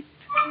hear a beat.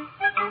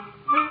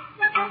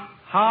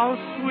 How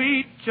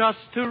sweet just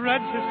to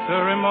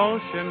register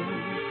emotion,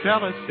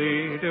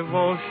 jealousy,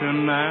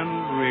 devotion,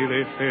 and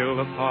really feel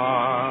the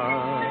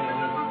part.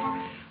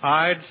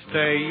 I'd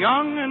stay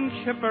young and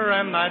chipper,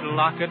 and I'd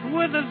lock it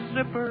with a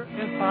zipper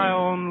if I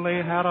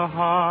only had a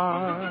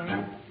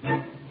heart.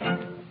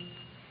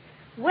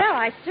 Well,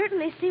 I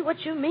certainly see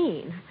what you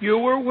mean. You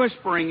were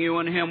whispering, you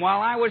and him,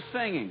 while I was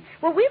singing.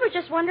 Well, we were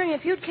just wondering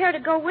if you'd care to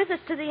go with us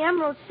to the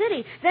Emerald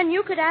City. Then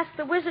you could ask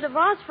the Wizard of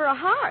Oz for a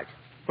heart.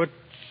 But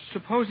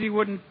suppose he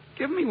wouldn't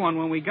give me one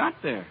when we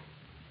got there.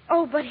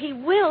 Oh, but he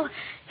will.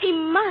 He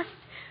must.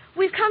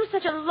 We've come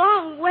such a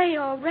long way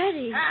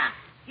already. Ah,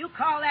 you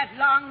call that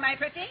long, my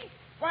pretty?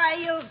 Why,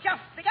 you've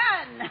just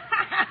begun.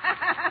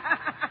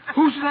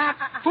 Who's that?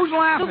 Who's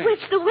laughing? The witch,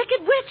 the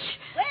wicked witch.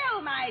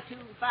 Well, my my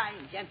two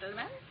fine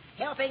gentlemen.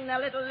 Helping the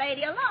little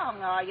lady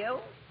along, are you?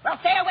 Well,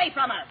 stay away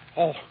from her.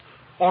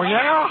 Oh,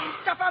 yeah?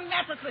 Stuff a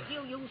mattress with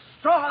you, you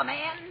straw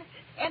man.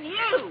 And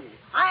you,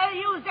 I'll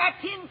use that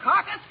tin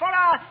carcass for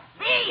a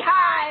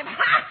beehive.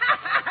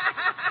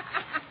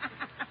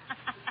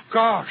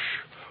 Gosh,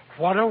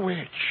 what a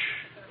witch.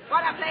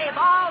 Want to play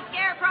ball,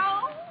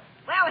 Scarecrow?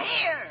 Well,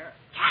 here.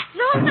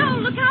 No,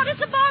 look out,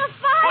 it's a ball of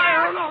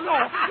fire.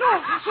 No.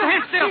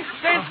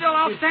 Stand still.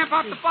 I'll stamp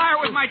out the fire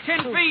with my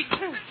 10 feet.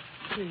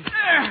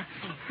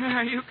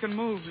 There, you can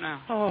move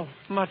now. Oh,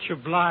 much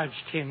obliged,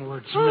 Tin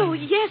Woodsman. Oh,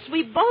 yes,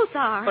 we both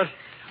are. But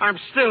I'm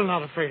still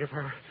not afraid of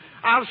her.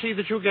 I'll see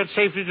that you get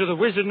safely to the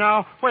wizard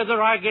now,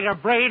 whether I get a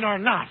brain or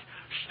not.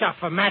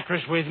 Stuff a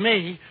mattress with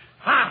me.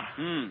 Ha!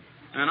 And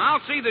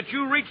I'll see that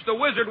you reach the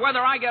wizard whether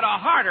I get a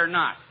heart or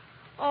not.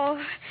 Oh,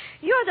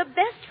 you're the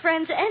best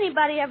friends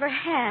anybody ever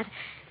had.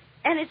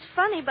 And it's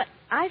funny, but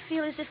I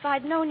feel as if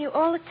I'd known you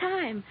all the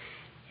time.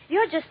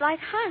 You're just like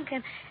Hunk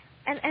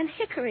and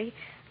Hickory.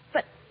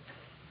 But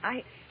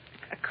I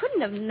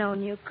couldn't have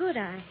known you, could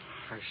I?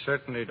 I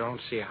certainly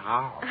don't see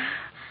how.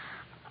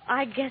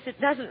 I guess it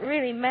doesn't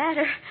really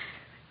matter.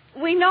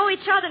 We know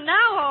each other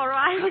now, all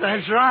right.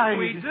 That's right.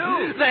 We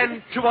do.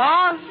 Then to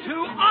Oz?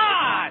 To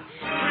Oz!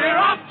 We're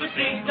off to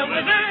see the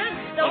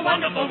wizard, the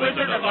wonderful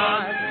Wizard of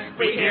Oz.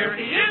 We hear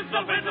he is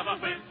the Wiz of a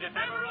Wiz, if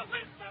ever a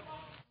Wiz there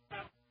was.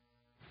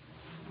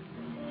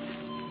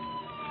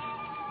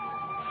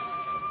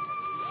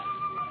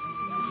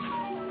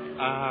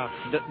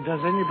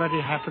 Does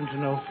anybody happen to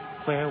know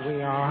where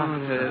we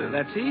are?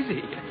 That's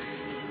easy.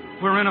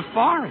 We're in a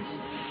forest.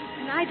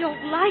 And I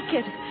don't like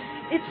it.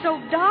 It's so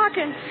dark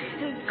and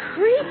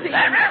creepy.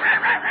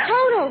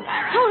 Toto,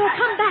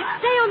 come back.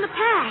 Stay on the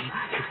path.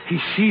 He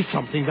sees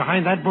something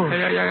behind that bush.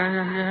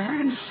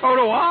 And so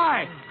do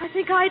I. I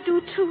think I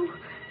do, too.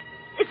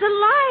 It's a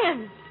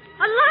lion.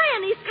 A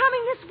lion. He's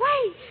coming this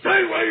way.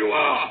 Stay where you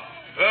are.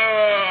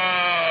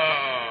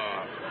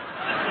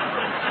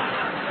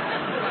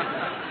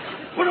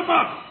 Put him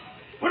up.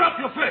 Put up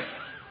your fist.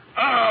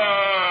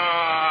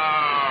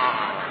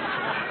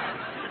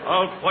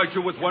 I'll fight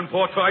you with one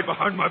paw tied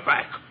behind my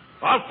back.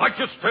 I'll fight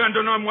you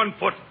standing on one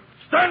foot.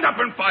 Stand up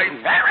and fight.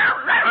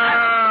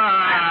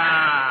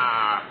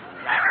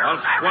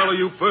 I'll swallow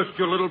you first,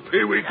 you little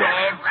peewee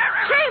dog.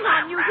 Shame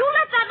on you. You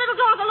let that little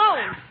dog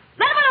alone.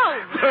 Let him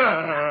alone.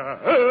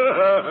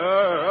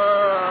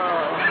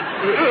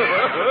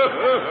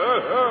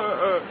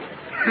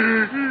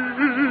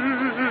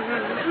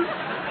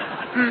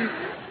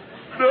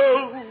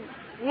 No.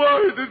 Why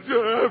did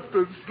you have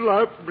to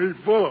slap me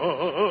for?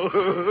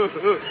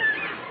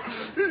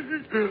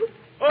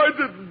 I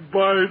didn't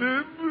bite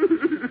him.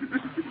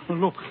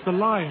 Look, the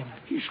lion.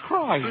 He's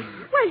crying.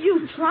 Well,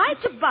 you tried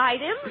to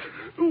bite him.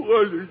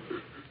 Well,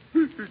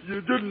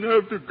 you didn't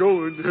have to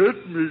go and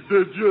hit me,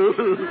 did you?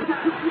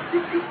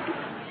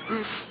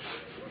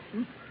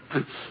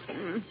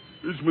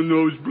 Is my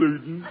nose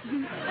bleeding?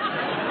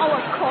 Oh,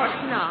 of course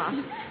not.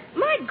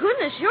 My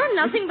goodness, you're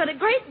nothing but a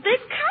great big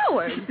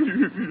coward.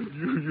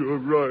 You're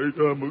right,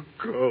 I'm a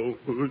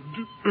coward.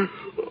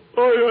 I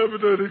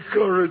haven't any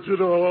courage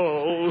at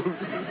all.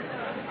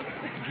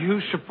 Do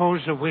you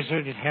suppose the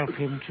wizard would help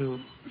him, too?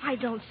 I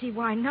don't see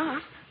why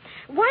not.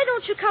 Why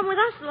don't you come with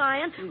us,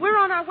 Lion? We're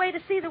on our way to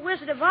see the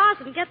Wizard of Oz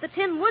and get the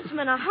Tin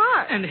Woodsman a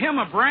heart. And him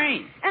a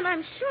brain. And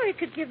I'm sure he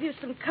could give you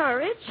some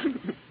courage.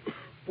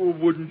 Well,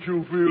 wouldn't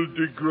you feel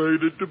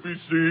degraded to be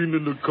seen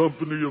in the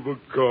company of a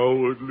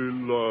cowardly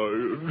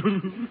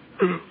lion?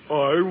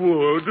 I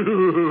would.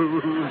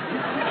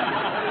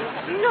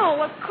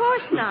 No, of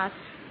course not.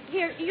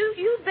 Here,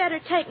 you better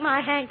take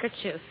my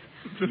handkerchief.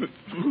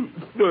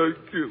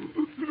 Thank you.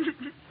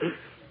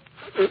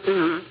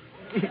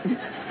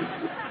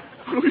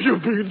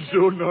 You've been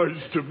so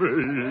nice to me.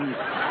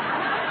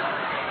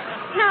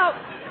 Now,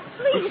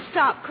 please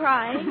stop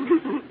crying.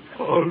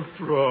 I'll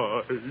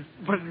try.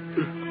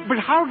 But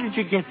how did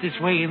you get this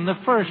way in the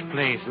first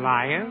place,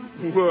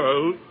 Lion?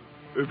 Well,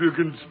 if you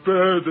can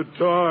spare the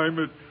time,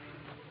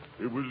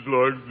 it was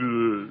like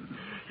this.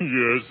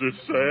 Yes,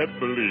 it's sad,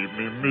 believe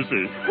me,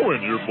 missy,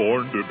 when you're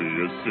born to be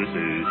a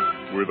sissy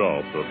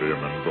without the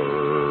vim and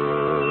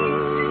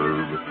verve.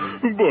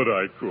 But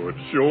I could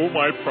show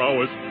my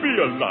prowess, be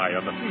a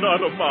lion,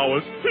 not a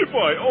mouse, if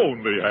I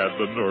only had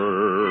the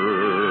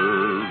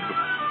nerve.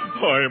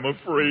 I'm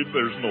afraid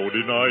there's no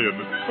denying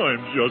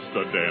I'm just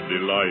a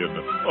dandelion,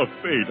 a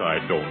fate I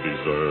don't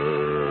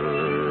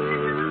deserve.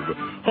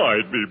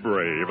 I'd be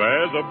brave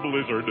as a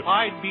blizzard.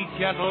 I'd be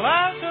gentle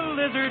as a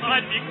lizard.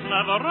 I'd be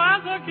clever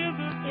as a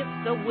gizzard. If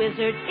the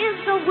wizard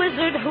is the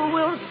wizard who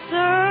will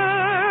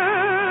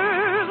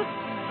serve,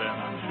 then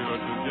I'm sure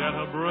to get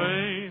a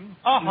brain,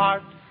 a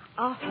heart,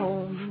 a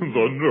home,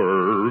 the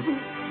nerve.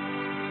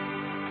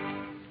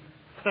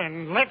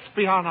 Then let's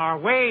be on our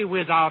way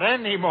without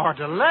any more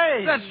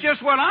delay. That's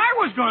just what I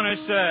was going to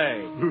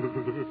say.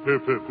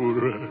 Hip, hip,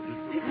 hooray.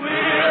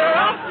 We're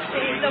off to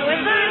see the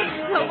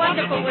wizard, the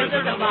wonderful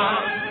Wizard of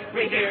Oz.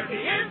 We hear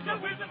he is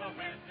the Wiz of a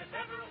Wiz, if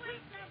ever a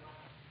Wiz there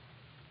was.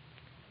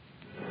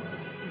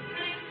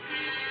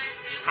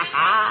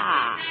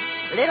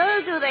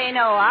 Little do they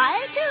know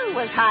I, too,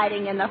 was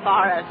hiding in the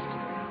forest.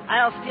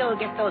 I'll still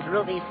get those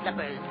ruby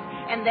slippers,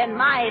 and then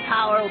my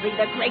power will be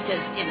the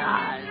greatest in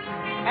Oz.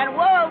 And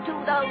woe to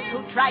those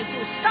who try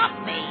to stop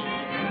me.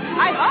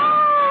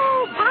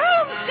 Hi-ho!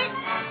 Broomstick!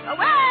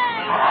 Away!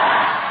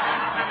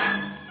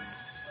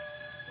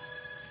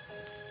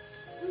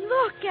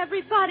 Look,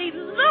 everybody,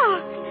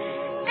 look!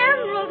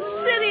 Emerald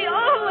City,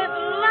 oh, at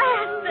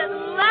last.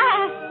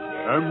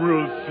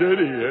 Emerald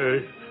City,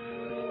 eh?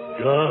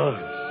 Gosh,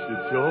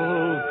 it's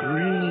all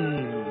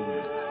green.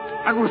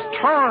 And with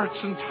turrets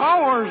and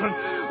towers, and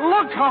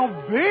look how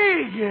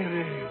big it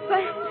is.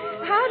 But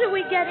how do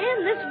we get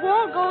in? This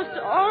wall goes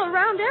all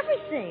around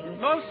everything.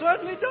 Most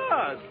certainly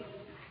does.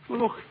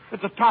 Look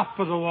at the top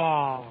of the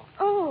wall.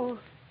 Oh,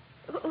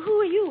 who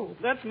are you?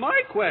 That's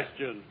my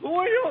question. Who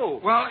are you?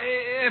 Well,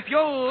 if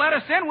you'll let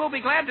us in, we'll be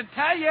glad to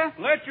tell you.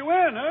 Let you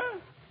in, huh?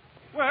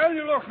 Well,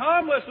 you look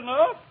harmless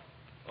enough.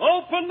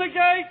 Open the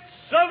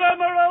gates of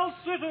Emerald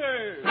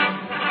City.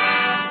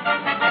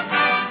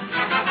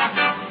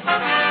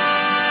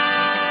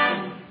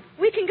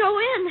 We can go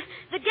in.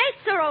 The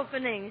gates are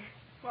opening.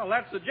 Well,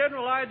 that's the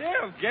general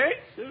idea of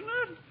gates, isn't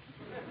it?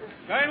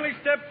 Kindly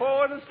step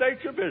forward and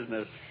state your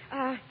business.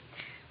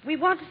 We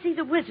want to see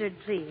the wizard,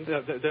 please.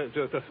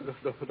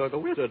 The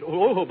wizard.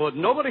 Oh, but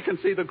nobody can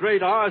see the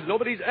Great Oz.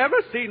 Nobody's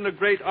ever seen the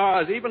Great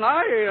Oz. Even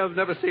I have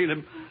never seen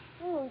him.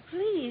 Oh,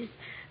 please.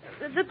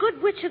 The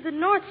good witch of the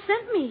north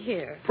sent me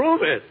here.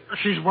 Prove it.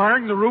 She's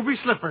wearing the ruby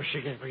slippers she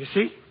gave me, you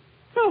see?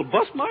 Well,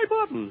 bust my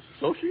buttons.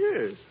 So she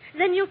is.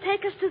 Then you'll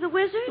take us to the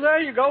wizard?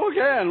 There you go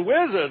again.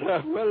 Wizard.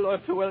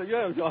 Well,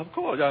 yeah, of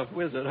course,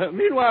 wizard.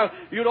 Meanwhile,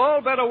 you'd all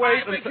better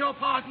wait. I beg your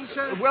pardon,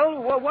 sir?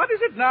 Well, what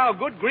is it now?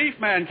 Good grief,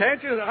 man.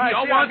 Can't you?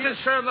 I want to,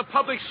 sir, in the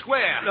public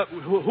square.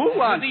 Who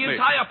wants the me?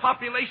 entire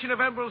population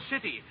of Emerald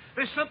City.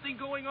 There's something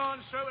going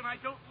on, sir, and I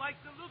don't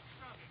like the looks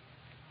of it.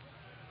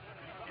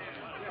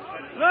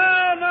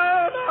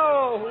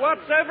 No.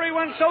 What's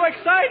everyone so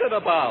excited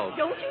about?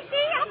 Don't you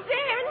see up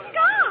there in the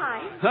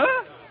sky?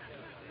 Huh?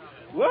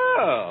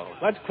 Well,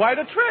 that's quite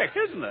a trick,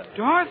 isn't it?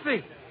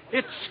 Dorothy,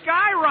 it's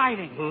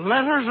skywriting.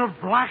 Letters of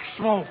black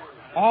smoke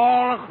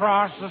all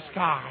across the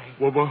sky.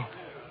 Well,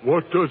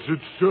 what does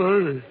it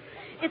say?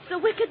 It's the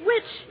Wicked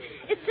Witch.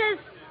 It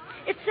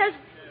says,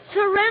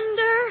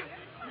 surrender,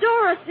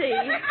 Dorothy.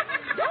 Dorothy?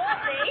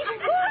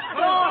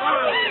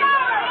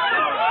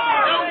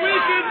 The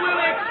wizard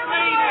will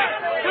explain it.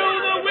 To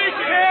the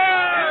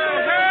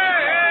wizard.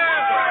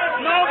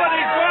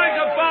 Nobody's going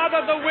to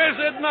bother the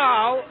wizard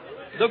now.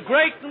 The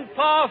great and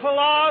powerful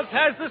Oz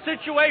has the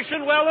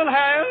situation well in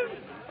hand,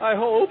 I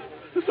hope.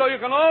 So you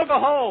can all go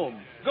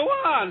home. Go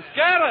on,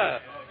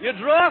 scatter. You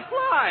draw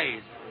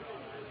flies.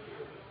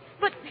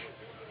 But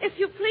if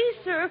you please,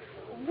 sir,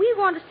 we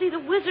want to see the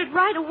wizard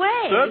right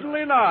away.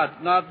 Certainly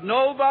not. Not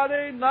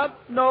nobody,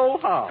 not no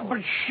how.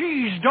 But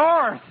she's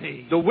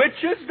Dorothy. The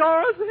witch is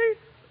Dorothy?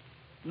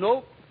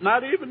 Nope,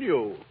 not even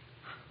you.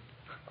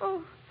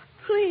 Oh,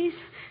 please.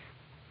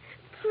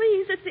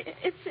 Please,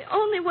 it's the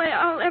only way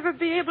I'll ever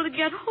be able to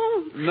get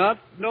home. Not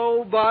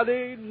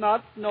nobody,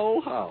 not no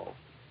how.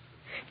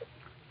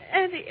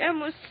 Auntie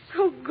Em was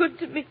so good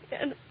to me,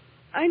 and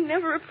I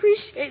never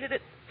appreciated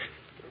it.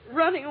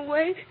 Running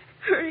away,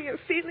 hurting her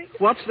feelings.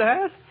 What's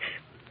that?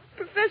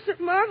 Professor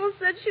Marvel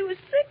said she was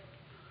sick.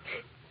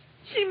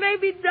 She may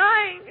be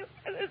dying,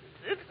 and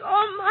it's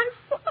all my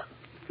fault.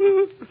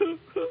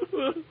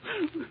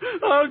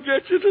 I'll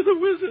get you to the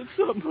wizard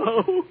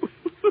somehow.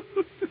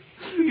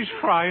 He's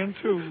crying,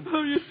 too.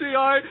 Oh, you see,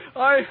 I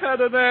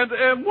had an Aunt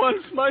Em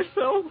once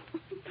myself.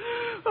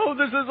 Oh,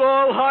 this is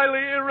all highly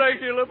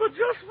irregular, but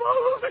just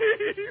follow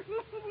me.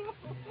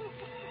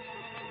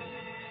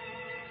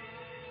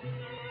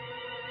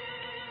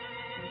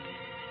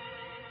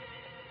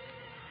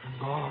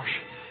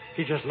 Gosh,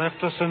 he just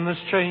left us in this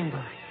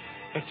chamber.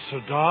 It's so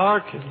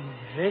dark and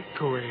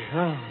echoey,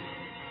 huh?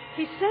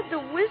 He said the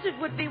wizard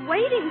would be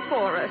waiting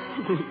for us.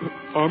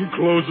 I'm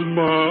closing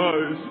my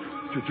eyes.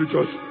 Did you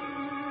just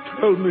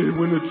tell me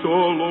when it's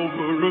all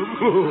over?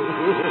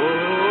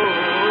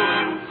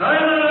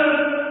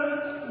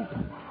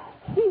 Silence!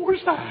 Who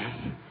was that?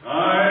 I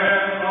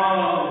am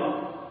Oz,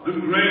 the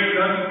great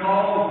and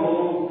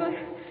powerful.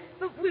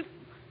 But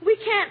we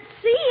can't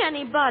see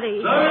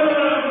anybody.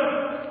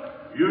 Silence!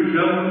 You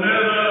shall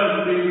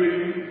never see me.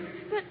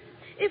 But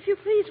if you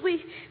please,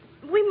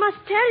 we must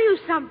tell you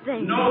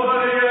something.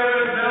 Nobody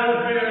ever tells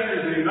me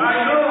anything. I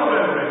know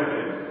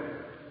everything.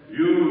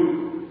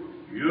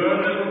 You're a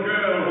little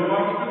girl who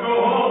wants to go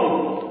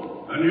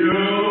home. And you,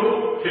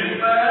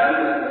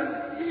 Tinman?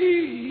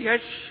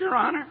 Yes, Your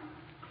Honor.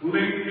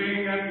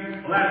 Clinking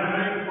and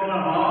clattering for the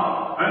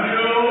heart. And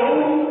you?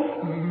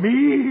 Me,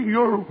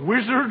 your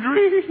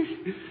wizardry?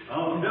 A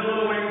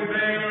billowing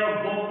beggar of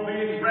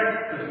Bumblebee's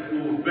breakfast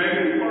school,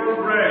 begging for a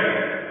break.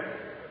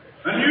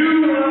 And you,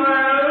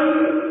 Ryan?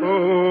 Oh.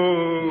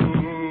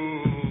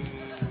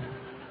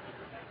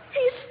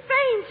 He's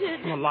fainted.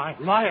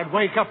 Lion,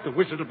 wake up. The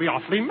wizard will be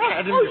awfully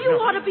mad. Oh, you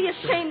ought to be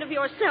ashamed of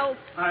yourself.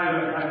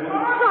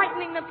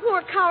 Frightening the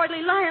poor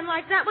cowardly lion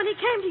like that when he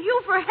came to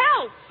you for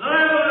help.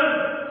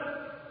 Silence!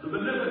 The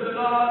beneficent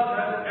Oz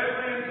has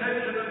every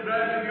intention of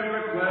granting your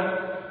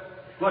request,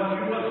 but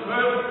you must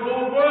first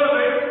prove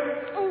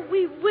worthy. Oh,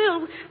 we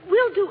will.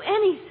 We'll do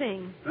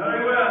anything.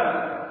 Very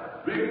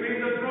well. Bring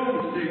me the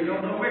broomstick of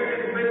the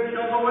wicked witch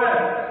of the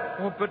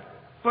west. Oh,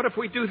 but if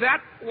we do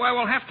that, why,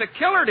 we'll have to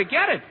kill her to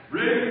get it.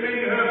 Bring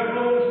me her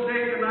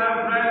broomstick and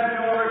I'll grant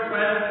your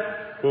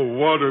request. Well,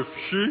 what if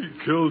she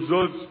kills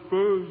us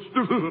first?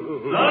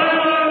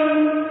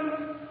 Silence!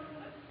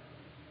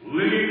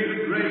 Leave the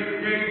great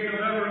gate of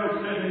Emerald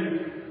City.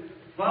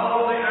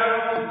 Follow the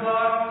arrow of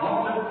dark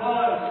haunted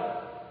forest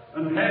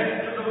and head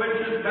to the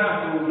witch's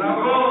castle. Now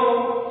go!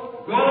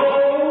 Go!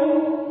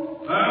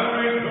 And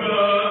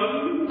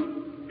return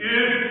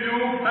if you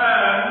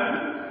can.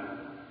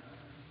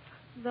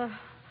 The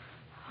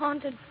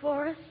haunted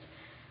forest,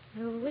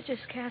 the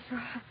witch's castle.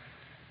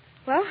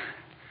 Well,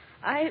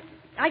 I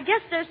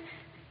guess there's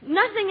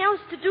nothing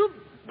else to do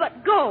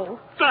but go.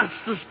 That's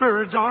the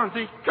spirit,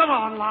 Dorothy. Come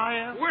on,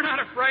 Lion. We're not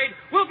afraid.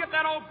 We'll get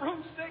that old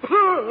broomstick.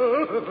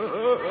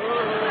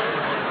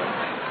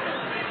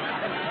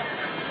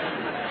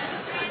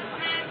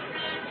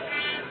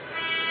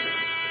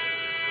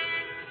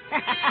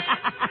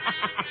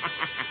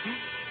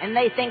 And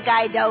they think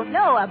I don't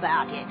know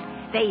about it.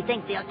 They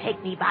think they'll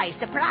take me by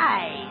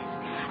surprise.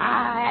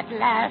 At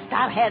last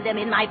I'll have them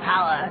in my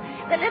power.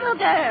 The little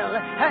girl,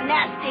 her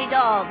nasty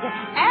dog,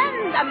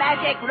 and the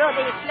magic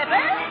ruby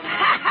slippers.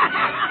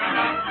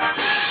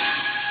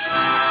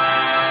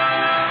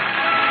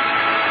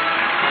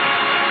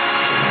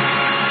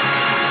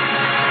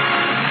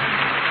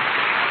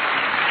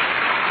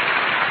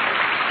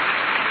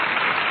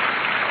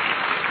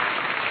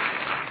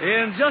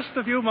 In just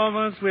a few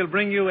moments, we'll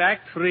bring you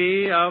Act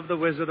 3 of The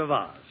Wizard of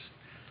Oz.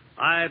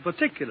 I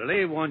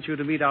particularly want you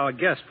to meet our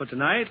guest for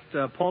tonight,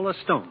 Paula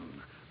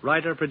Stone,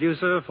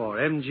 writer-producer for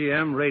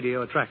MGM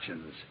Radio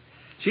Attractions.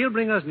 She'll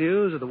bring us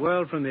news of the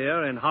world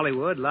premiere in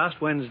Hollywood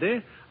last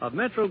Wednesday of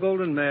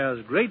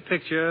Metro-Goldwyn-Mayer's great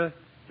picture,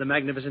 The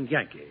Magnificent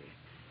Yankee.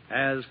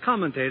 As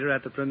commentator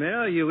at the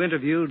premiere, you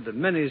interviewed the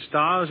many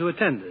stars who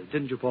attended,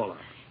 didn't you, Paula?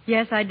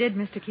 Yes, I did,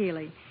 Mr.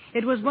 Keeley.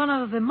 It was one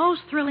of the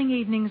most thrilling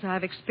evenings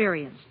I've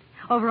experienced.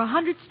 Over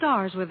 100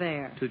 stars were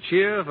there. To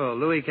cheer for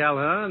Louis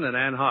Calhern and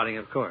Anne Harding,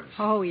 of course.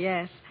 Oh,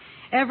 yes.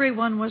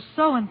 Everyone was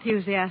so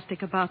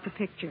enthusiastic about the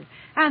picture.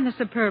 And the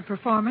superb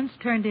performance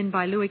turned in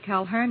by Louis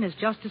Calhern as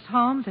Justice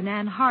Holmes and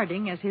Anne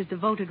Harding as his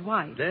devoted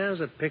wife. There's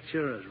a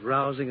picture as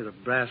rousing as a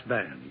brass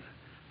band.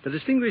 The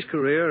distinguished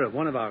career of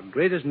one of our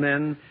greatest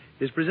men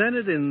is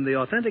presented in the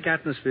authentic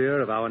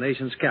atmosphere of our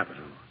nation's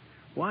capital.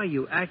 Why,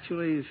 you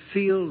actually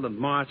feel the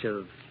march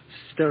of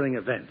stirring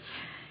events.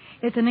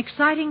 It's an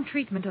exciting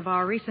treatment of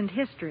our recent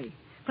history,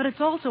 but it's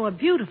also a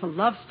beautiful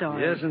love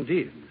story. Yes,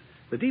 indeed.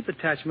 The deep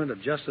attachment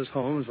of Justice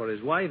Holmes for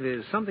his wife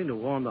is something to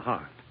warm the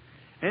heart.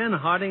 Anne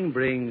Harding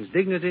brings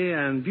dignity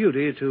and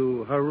beauty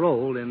to her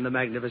role in The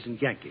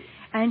Magnificent Yankee.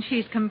 And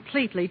she's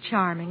completely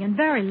charming and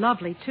very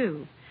lovely,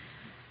 too.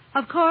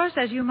 Of course,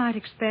 as you might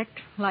expect,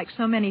 like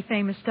so many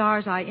famous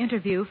stars I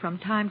interview from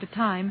time to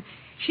time,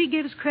 she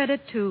gives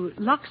credit to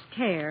Lux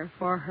Care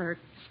for her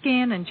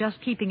skin and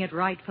just keeping it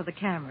right for the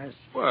cameras.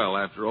 Well,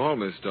 after all,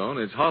 Miss Stone,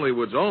 it's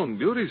Hollywood's own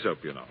beauty soap,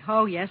 you know.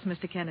 Oh, yes,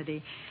 Mr.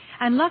 Kennedy.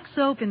 And Lux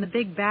soap in the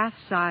big bath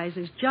size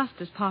is just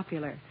as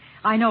popular.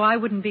 I know I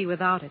wouldn't be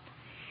without it.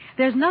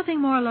 There's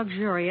nothing more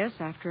luxurious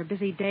after a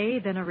busy day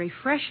than a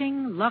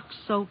refreshing Lux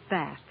soap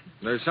bath.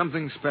 There's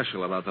something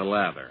special about the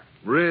lather.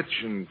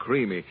 Rich and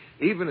creamy,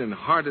 even in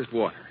hardest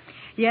water.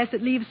 Yes,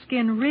 it leaves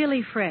skin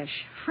really fresh,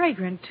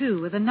 fragrant,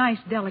 too, with a nice,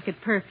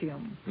 delicate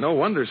perfume. No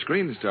wonder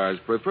screen stars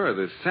prefer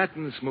this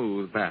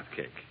satin-smooth bath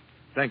cake.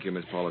 Thank you,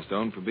 Miss Paula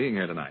Stone, for being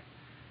here tonight.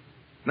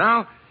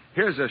 Now,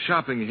 here's a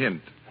shopping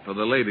hint for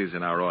the ladies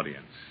in our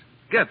audience.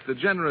 Get the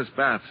generous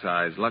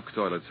bath-size Lux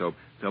toilet soap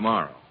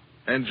tomorrow.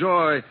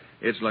 Enjoy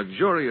its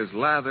luxurious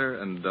lather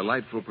and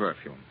delightful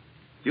perfume.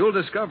 You'll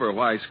discover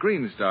why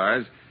screen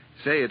stars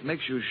say it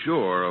makes you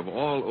sure of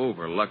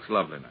all-over Lux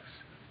loveliness.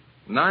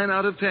 9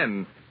 out of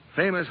 10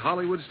 famous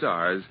Hollywood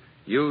stars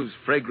use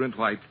fragrant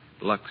white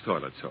Lux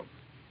toilet soap.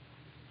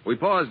 We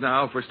pause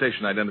now for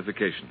station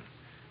identification.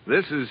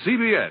 This is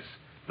CBS,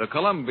 the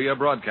Columbia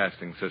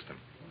Broadcasting System.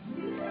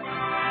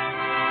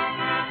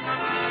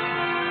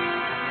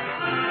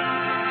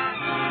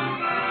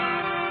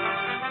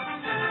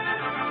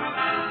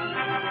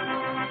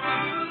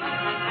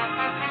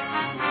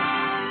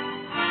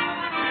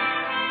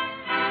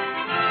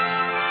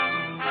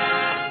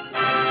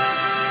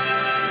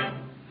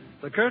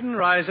 The curtain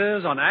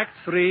rises on Act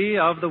 3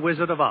 of The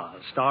Wizard of Oz,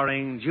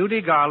 starring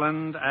Judy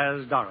Garland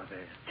as Dorothy.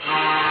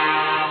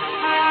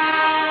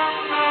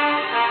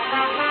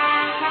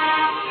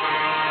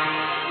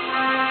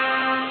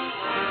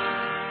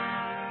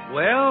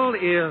 Well,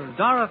 if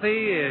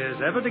Dorothy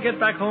is ever to get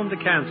back home to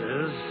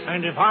Kansas...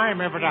 And if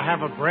I'm ever to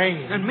have a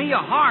brain... And me a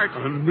heart...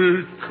 And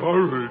me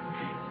courage...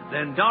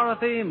 then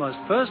Dorothy must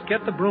first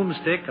get the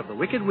broomstick of the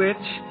Wicked Witch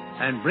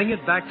and bring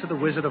it back to the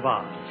Wizard of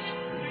Oz.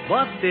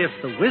 But if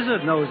the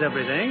wizard knows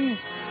everything,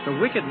 the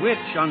Wicked Witch,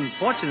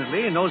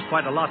 unfortunately, knows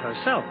quite a lot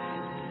herself.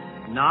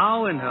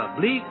 Now, in her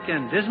bleak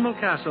and dismal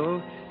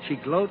castle, she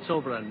gloats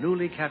over a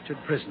newly captured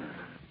prisoner.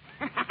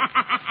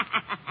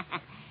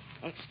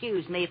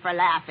 Excuse me for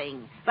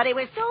laughing, but it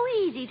was so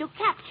easy to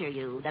capture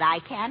you that I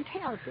can't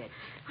help it.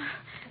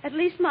 At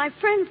least my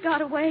friends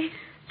got away.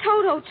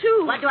 Toto,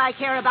 too. What do I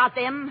care about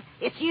them?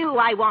 It's you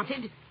I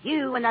wanted.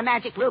 You and the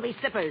magic ruby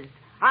slippers.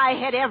 I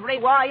had every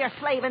warrior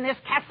slave in this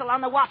castle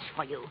on the watch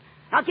for you.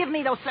 Now give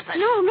me those slippers.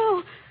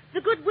 No. The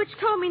good witch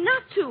told me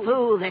not to.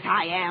 Fool that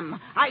I am.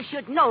 I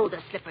should know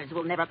the slippers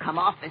will never come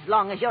off as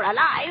long as you're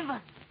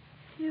alive.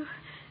 You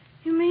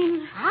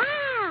mean...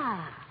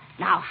 Ah.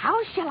 Now,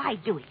 how shall I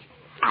do it?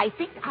 I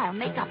think I'll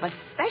make up a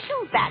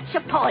special batch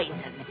of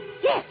poison.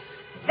 Yes,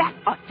 that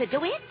ought to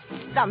do it.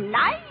 Some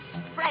nice,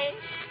 fresh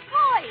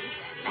poison.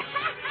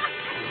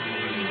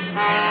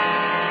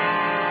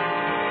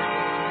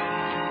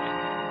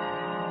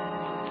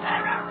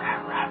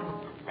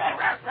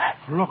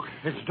 Look,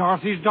 it's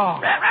Dorothy's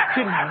dog.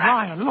 Tin Man,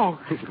 Lion, look.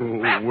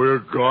 Oh, we're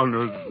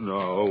goners now,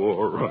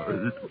 all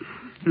right.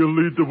 He'll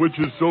lead the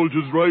witch's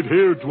soldiers right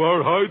here to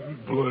our hiding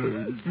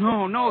place.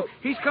 No.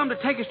 He's come to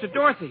take us to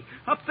Dorothy,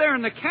 up there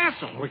in the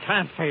castle. We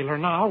can't fail her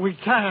now. We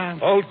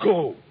can't. I'll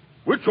go.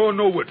 Witch or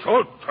no witch,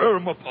 I'll tear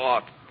him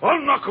apart.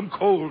 I'll knock him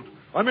cold.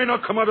 I may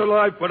not come out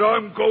alive, but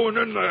I'm going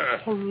in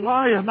there. Oh,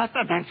 Lion, that's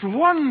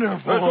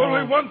wonderful. There's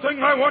only one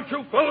thing I want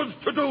you fellas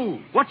to do.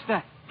 What's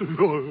that?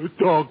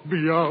 Talk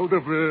me out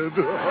of it.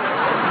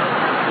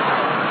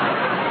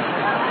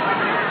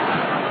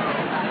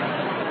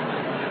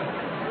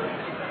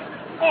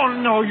 Oh,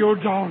 no, you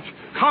don't.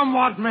 Come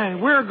what may,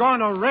 we're going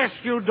to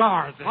rescue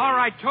Dorothy. All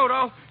right,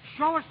 Toto,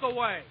 show us the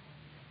way.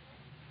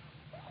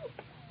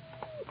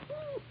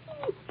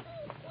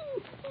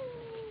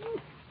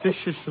 This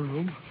is the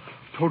room.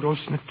 Toto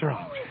sniffed her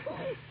out.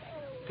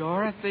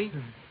 Dorothy?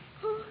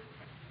 Who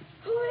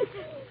is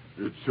it?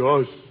 It's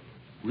us.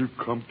 We've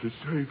come to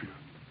save you.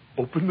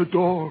 Open the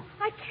door.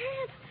 I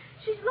can't.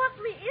 She's locked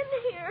me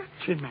in here.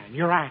 Tin Man,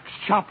 your axe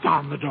chopped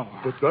on the door.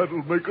 But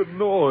that'll make a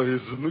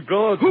noise, and the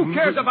guards... Who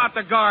cares about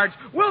the guards?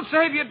 We'll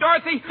save you,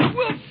 Dorothy.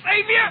 We'll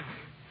save you.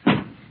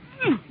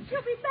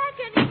 She'll be back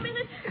any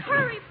minute.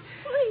 Hurry,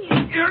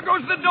 please. Here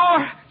goes the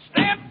door.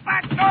 Stand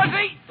back,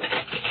 Dorothy.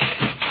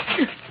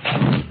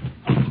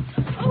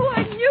 Oh,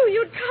 I knew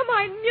you'd come.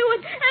 I knew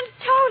it. And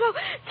Toto.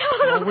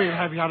 Oh, we'll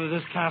have you out of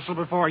this castle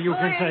before you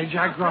can say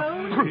Jack Ruff.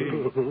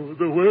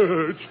 The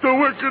witch. The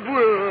wicked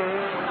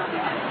witch.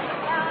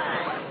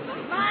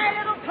 My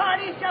little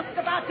party's just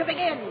about to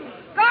begin.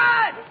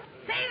 Guards!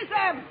 Seize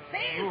them!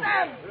 Seize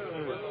them!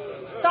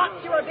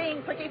 Thought you were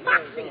being pretty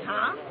foxy,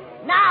 huh?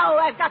 Now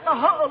I've got the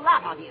whole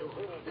lot of you.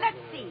 Let's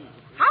see.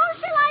 How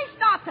shall I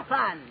start the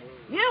fun?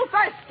 You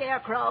first,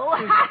 Scarecrow.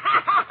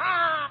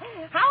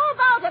 How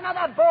about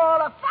another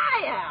ball of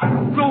fire?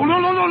 No,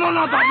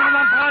 not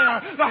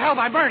fire. The hell,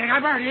 I'm burning.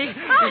 I'll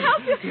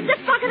help you.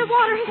 This bucket of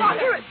water is out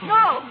here.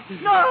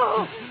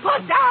 No.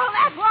 Put down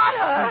that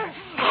water.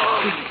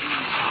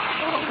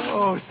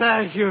 Oh,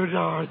 thank you,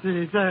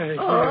 Dorothy. Thank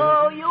you.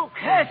 Oh, you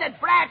cursed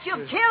brat.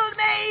 You've killed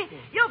me.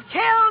 You've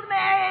killed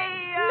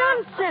me.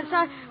 Nonsense.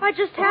 I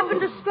just happened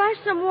to splash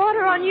some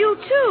water on you,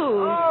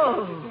 too.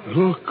 Oh.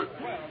 Look,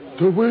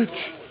 the witch.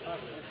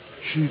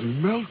 She's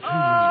melting.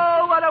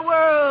 Oh, what a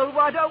world,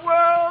 what a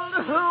world.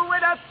 Who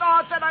would have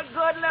thought that a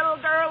good little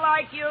girl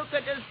like you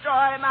could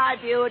destroy my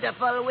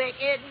beautiful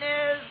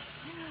wickedness?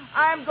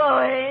 I'm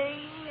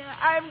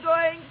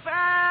going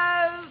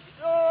fast.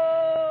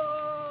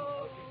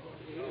 Oh.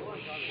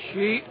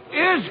 She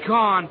is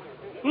gone.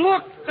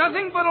 Look,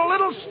 nothing but a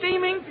little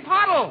steaming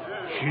puddle.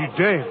 She's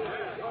dead.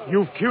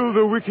 You've killed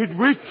the wicked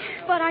witch.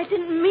 But I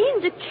didn't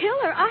mean to kill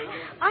her.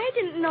 I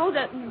didn't know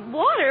that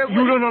water would...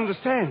 You don't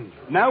understand.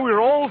 Now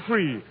we're all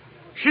free.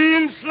 She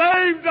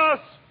enslaved us.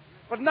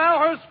 But now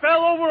her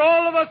spell over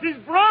all of us is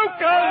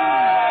broken.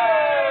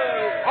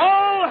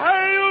 All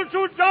hail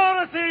to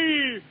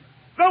Dorothy.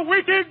 The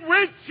wicked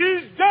witch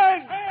is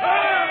dead.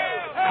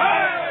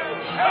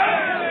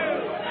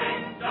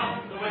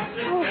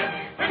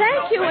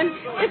 Thank you, and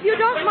if you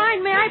don't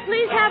mind, may I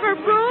please have her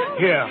broom?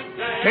 Here,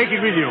 take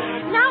it with you.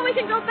 Now we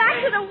can go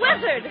back to the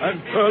wizard.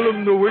 And tell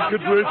him the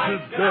wicked witch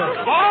is dead.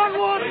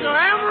 Onward to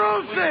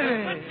Emerald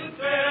City.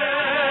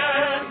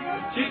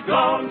 She's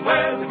gone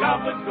where the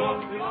goblins go.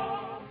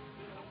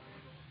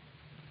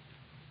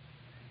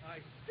 I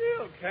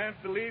still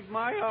can't believe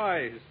my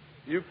eyes.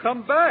 You've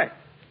come back.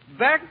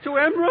 Back to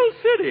Emerald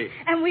City.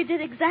 And we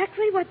did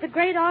exactly what the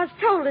great Oz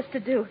told us to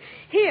do.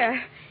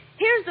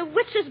 Here's the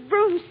witch's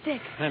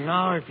broomstick. And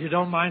now, if you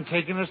don't mind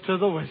taking us to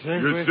the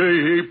wizard... You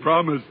see, he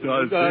promised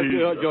us.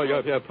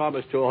 Yeah,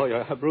 promised to all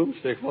your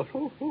broomstick.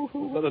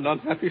 What an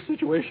unhappy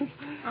situation.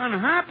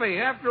 Unhappy?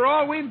 After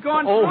all we've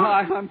gone through? Oh,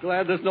 I'm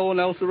glad there's no one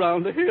else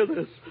around to hear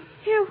this.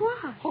 Hear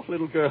what? Oh,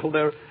 little girl,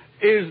 there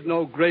is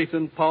no great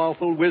and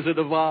powerful Wizard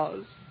of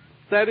Oz.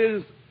 That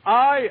is,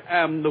 I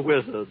am the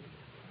wizard.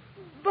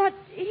 But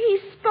he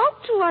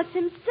spoke to us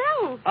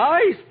himself.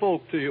 I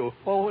spoke to you.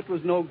 Oh, it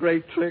was no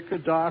great trick, a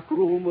dark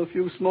room, a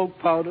few smoke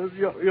powders.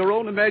 Your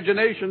own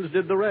imaginations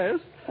did the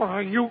rest.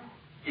 Why, you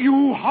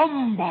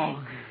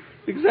humbug.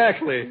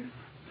 Exactly.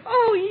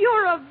 Oh,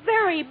 you're a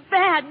very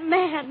bad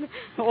man.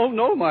 Oh,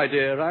 no, my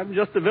dear. I'm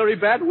just a very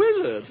bad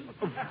wizard.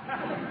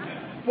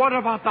 What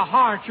about the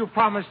heart you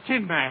promised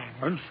Tin Man?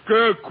 And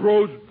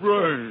Scarecrow's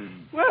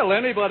brain. Well,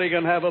 anybody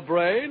can have a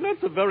brain.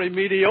 That's a very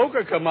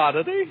mediocre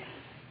commodity.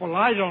 Well,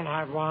 I don't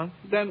have one.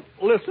 Then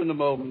listen a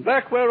moment.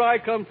 Back where I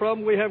come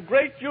from, we have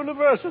great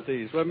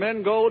universities where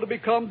men go to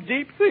become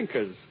deep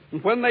thinkers.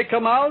 And when they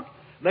come out,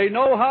 they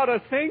know how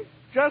to think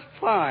just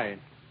fine.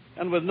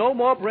 And with no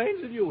more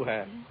brains than you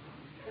have.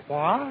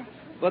 What?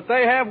 But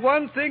they have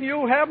one thing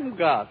you haven't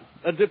got,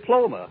 a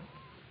diploma.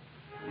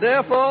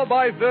 Therefore,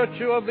 by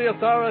virtue of the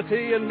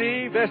authority in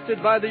me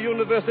vested by the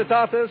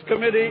Universitatis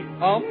Committee,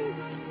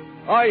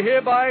 I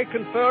hereby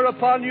confer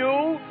upon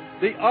you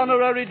the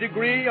honorary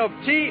degree of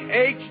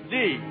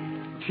Ph.D.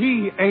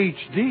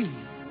 Ph.D.?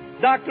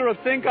 Doctor of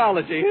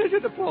Thinkology. Here's your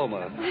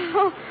diploma.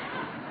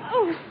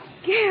 Oh,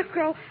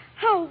 Scarecrow,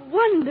 how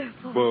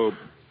wonderful.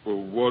 But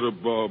what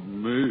about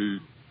me?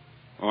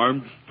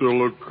 I'm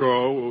still a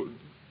coward,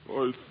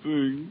 I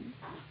think.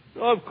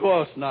 Of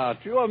course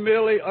not. You are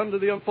merely under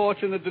the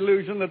unfortunate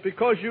delusion that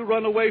because you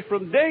run away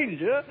from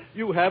danger,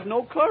 you have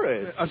no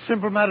courage. A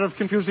simple matter of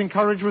confusing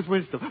courage with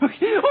wisdom. Oh,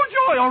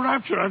 joy, oh,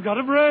 rapture, I've got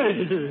a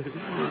brain.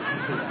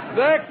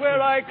 Back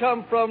where I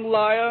come from,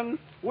 Lion,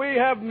 we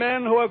have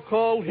men who are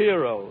called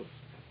heroes.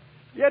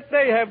 Yet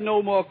they have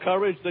no more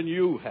courage than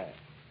you have.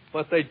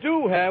 But they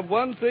do have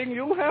one thing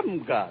you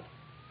haven't got,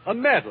 a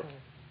medal.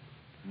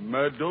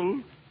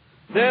 Medal?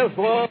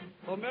 Therefore,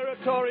 for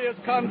meritorious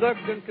conduct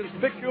and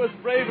conspicuous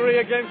bravery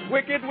against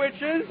wicked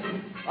witches,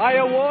 I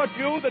award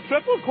you the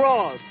Triple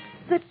Cross.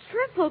 The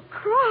Triple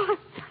Cross?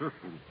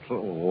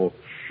 Oh,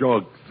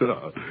 shucks.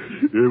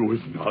 It was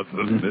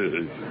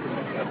nothing.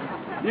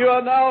 You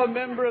are now a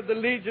member of the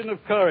Legion of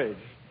Courage.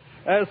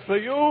 As for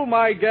you,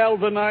 my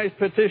galvanized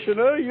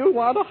petitioner, you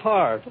want a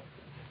heart.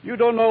 You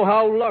don't know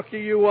how lucky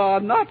you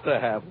are not to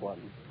have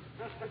one.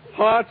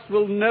 Hearts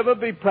will never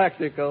be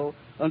practical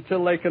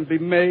until they can be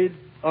made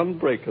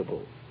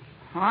unbreakable.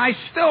 I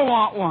still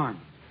want one.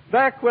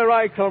 Back where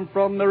I come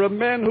from, there are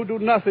men who do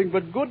nothing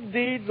but good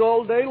deeds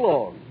all day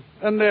long,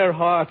 and their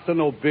hearts are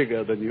no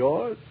bigger than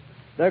yours.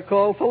 They're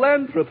called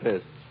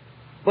philanthropists.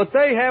 But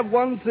they have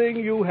one thing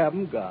you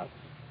haven't got,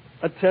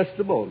 a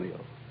testimonial.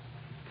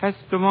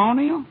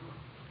 Testimonial?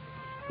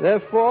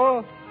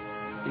 Therefore,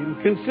 in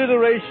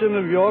consideration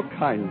of your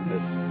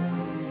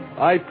kindness,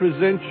 I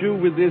present you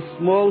with this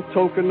small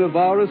token of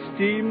our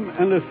esteem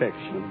and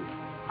affection.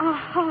 A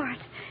heart.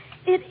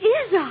 It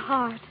is a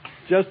heart.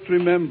 Just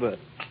remember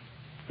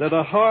that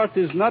a heart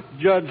is not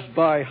judged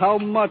by how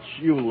much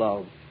you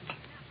love,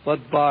 but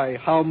by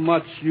how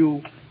much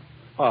you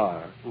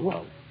are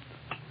loved.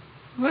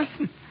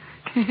 Listen,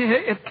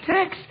 it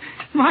ticks.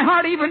 My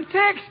heart even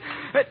ticks.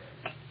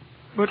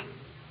 But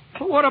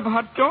what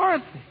about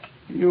Dorothy?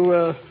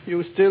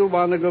 You still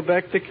want to go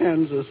back to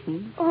Kansas,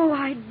 Oh,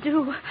 I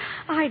do.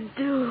 I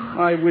do.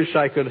 I wish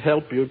I could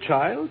help you,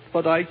 child,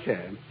 but I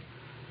can't.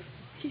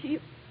 You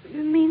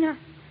mean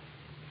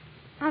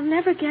I'll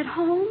never get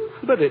home?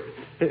 But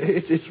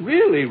it's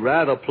really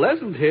rather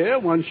pleasant here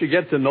once you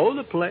get to know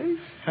the place.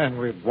 And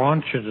we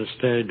want you to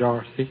stay,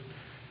 Dorothy.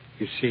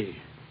 You see,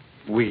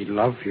 we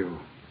love you.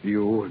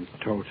 You and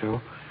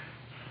Toto.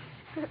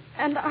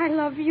 And I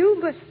love you,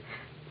 but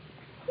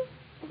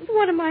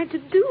what am I to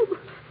do?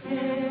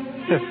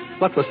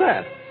 What was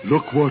that?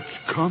 Look what's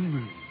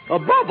coming. A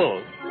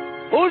bubble.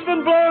 Who's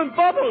been blowing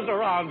bubbles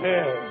around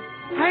here?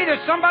 Hey,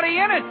 there's somebody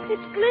in it.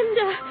 It's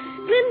Glinda.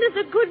 Glinda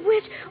the Good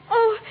Witch.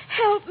 Oh,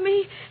 help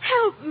me.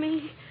 Help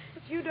me.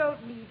 But you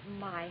don't need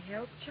my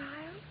help,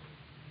 child.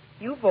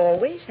 You've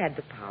always had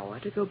the power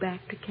to go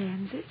back to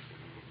Kansas.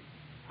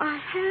 I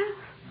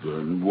have.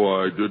 Then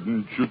why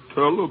didn't you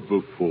tell her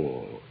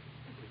before?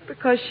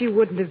 Because she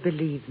wouldn't have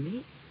believed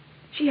me.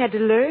 She had to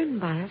learn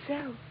by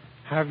herself.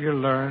 Have you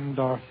learned,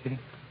 Dorothy?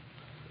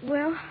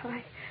 Well,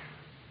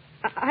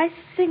 I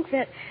think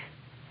that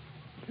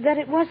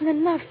it wasn't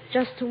enough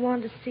just to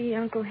want to see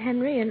Uncle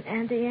Henry and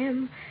Auntie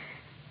Em.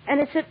 And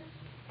it's that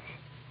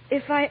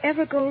if I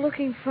ever go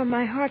looking for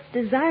my heart's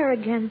desire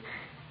again,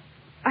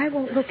 I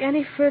won't look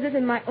any further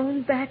than my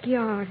own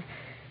backyard.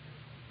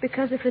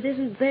 Because if it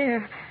isn't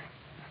there,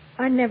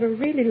 I never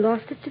really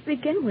lost it to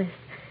begin with.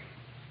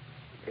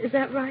 Is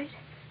that right?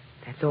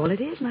 That's all it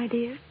is, my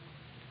dear.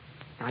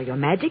 Now, your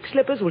magic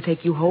slippers will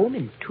take you home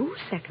in 2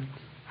 seconds.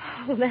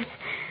 Oh,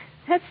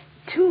 that's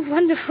too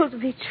wonderful to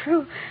be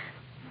true.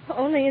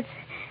 Only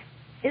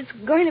it's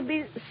going to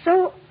be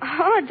so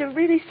hard to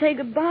really say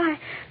goodbye.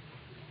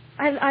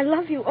 I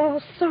love you all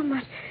so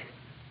much.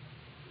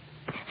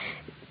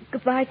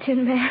 Goodbye,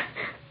 Tin Man.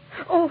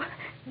 Oh,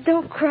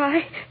 don't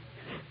cry.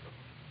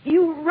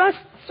 You rust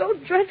so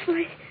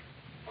dreadfully.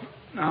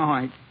 Now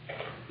I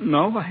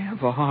know I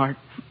have a heart.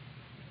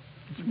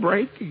 It's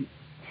breaking.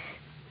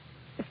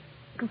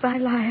 Goodbye,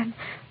 Lion.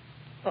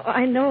 Oh,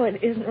 I know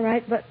it isn't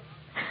right, but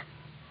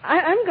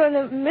I'm going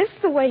to miss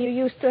the way you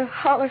used to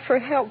holler for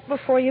help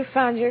before you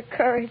found your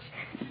courage.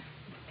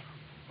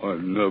 I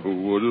never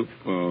would have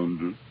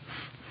found it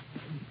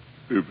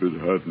if it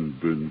hadn't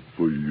been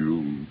for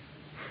you.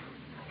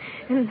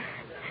 And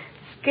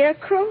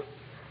Scarecrow,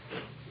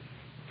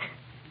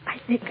 I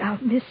think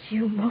I'll miss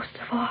you most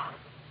of all.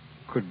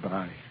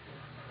 Goodbye,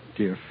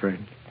 dear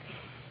friend.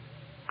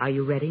 Are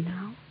you ready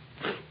now?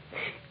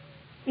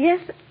 Yes,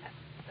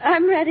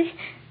 I'm ready.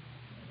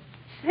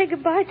 Say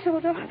goodbye,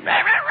 Toto. Now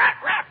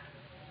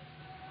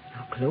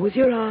close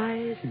your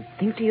eyes and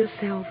think to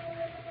yourself,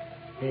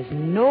 there's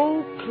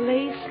no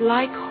place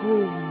like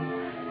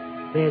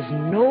home. There's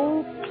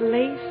no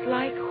place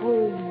like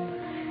home.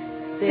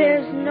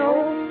 There's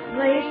no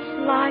place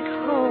like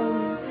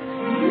home.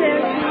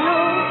 There's no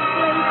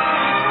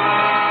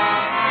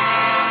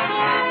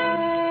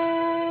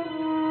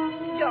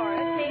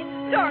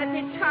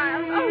Dorothy,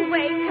 child, oh,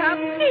 wake up.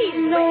 Please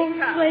no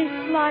wake up.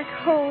 place like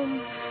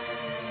home.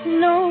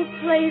 No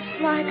place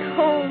like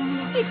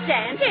home. It's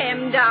Aunt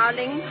Em,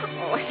 darling.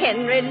 Oh,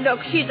 Henry, look,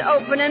 she's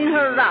opening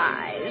her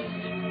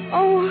eyes.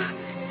 Oh,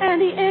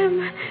 Auntie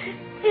Em,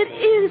 it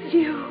is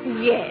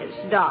you. Yes,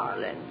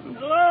 darling.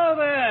 Hello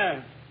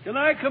there. Can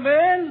I come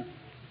in?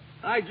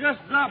 I just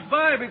dropped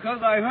by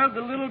because I heard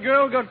the little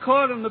girl got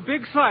caught in the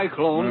big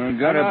cyclone.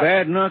 Got a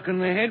bad knock on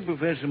the head,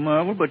 Professor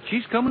Marvel, but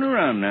she's coming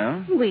around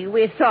now.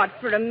 We thought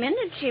for a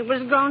minute she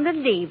was going to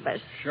leave us.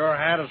 Sure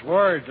had us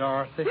worried,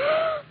 Dorothy.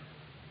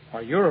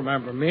 Well, you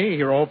remember me,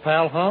 your old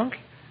pal Hunk?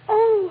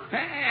 Oh.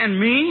 And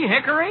me,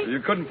 Hickory? You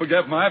couldn't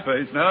forget my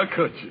face now,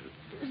 could you?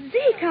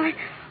 Zeke,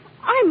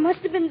 I must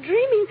have been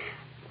dreaming.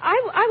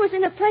 I was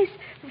in a place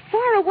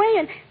far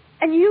away,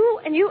 and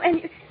you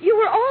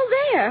were all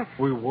there.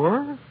 We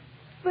were?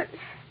 But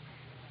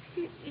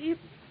you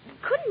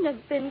couldn't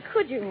have been,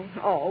 could you?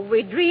 Oh,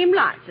 we dream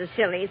lots of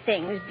silly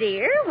things,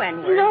 dear, when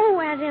we're... No,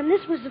 Aunt Em,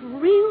 this was a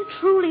real,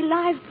 truly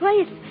live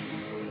place.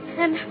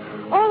 And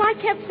all I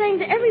kept saying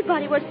to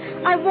everybody was,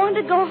 I want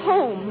to go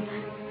home.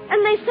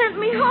 And they sent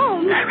me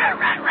home.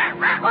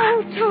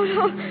 Oh,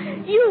 Toto,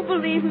 you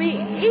believe me,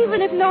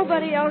 even if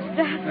nobody else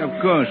does. Of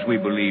course we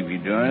believe you,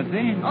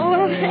 Dorothy. Oh,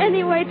 well,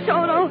 anyway,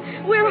 Toto,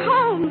 we're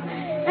home.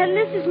 And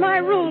this is my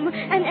room.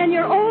 And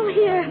you're all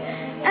here.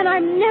 And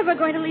I'm never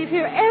going to leave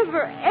here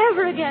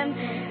ever again.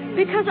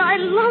 Because I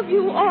love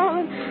you all.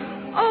 And,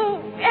 oh,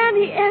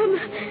 Auntie Em,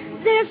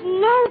 there's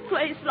no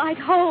place like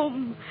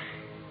home.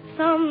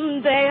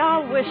 Someday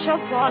I'll wish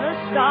upon a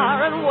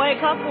star and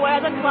wake up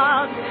where the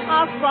clouds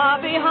are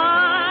far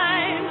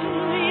behind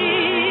me.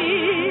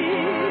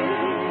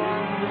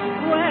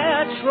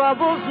 Where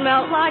troubles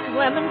melt like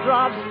lemon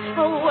drops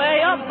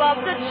away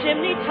above the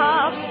chimney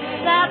tops.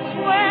 That's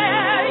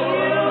where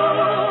you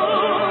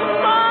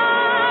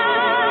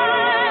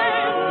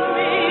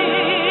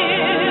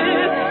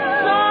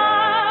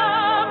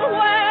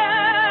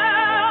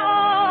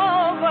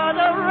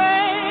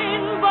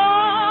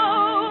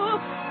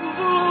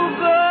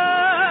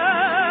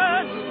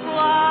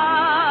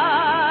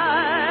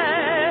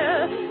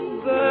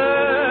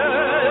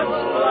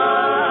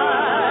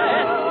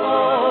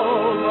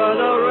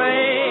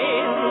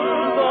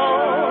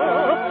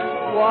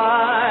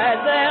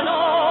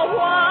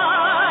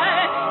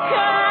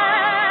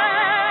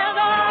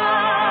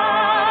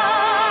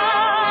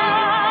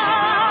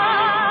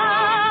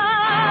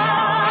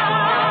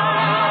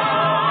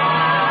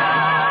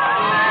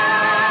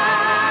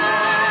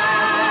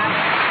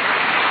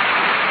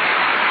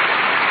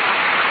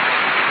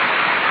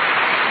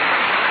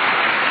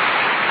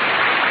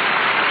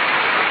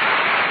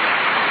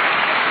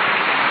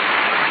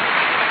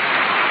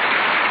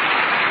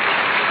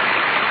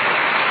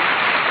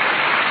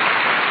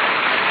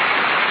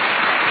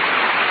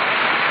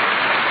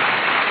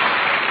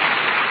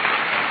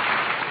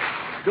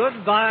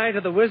Goodbye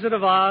to the Wizard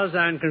of Oz,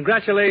 and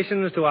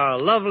congratulations to our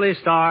lovely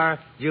star,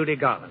 Judy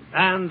Garland,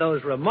 and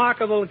those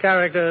remarkable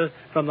characters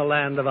from the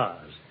land of Oz.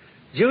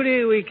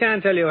 Judy, we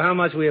can't tell you how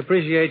much we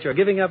appreciate your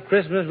giving up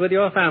Christmas with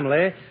your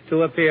family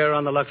to appear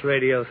on the Lux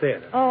Radio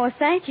Theater. Oh,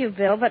 thank you,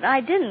 Bill, but I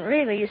didn't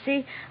really. You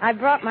see, I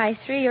brought my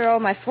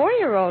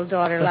 4-year-old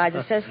daughter,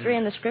 Eliza. It says 3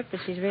 in the script, but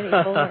she's really 4.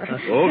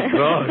 Oh,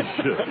 gosh.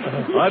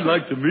 I'd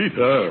like to meet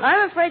her.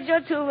 I'm afraid you're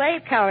too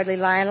late, Cowardly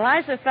Lion.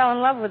 Eliza fell in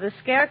love with a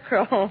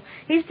scarecrow.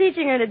 He's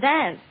teaching her to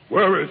dance.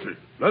 Where is he?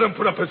 Let him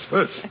put up his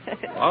fist.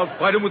 I'll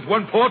fight him with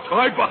one paw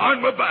tied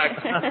behind my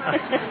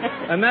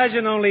back.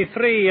 Imagine only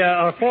 3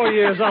 or 4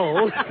 years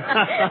old,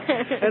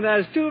 and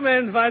there's 2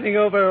 men fighting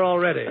over her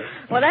already.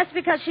 Well, that's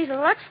because she's a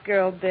Lux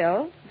girl,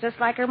 Bill, just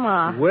like her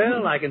ma.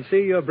 Well, I can see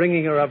you're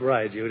bringing her up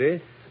right,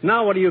 Judy.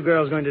 Now what are you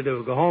girls going to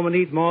do? Go home and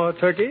eat more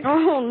turkey?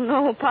 Oh,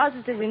 no,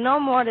 positively no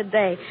more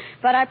today.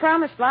 But I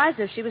promised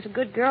Liza if she was a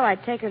good girl,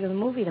 I'd take her to the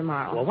movie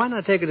tomorrow. Well, why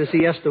not take her to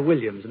see Esther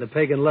Williams in the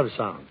Pagan Love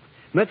Song?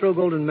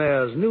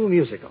 Metro-Goldwyn-Mayer's new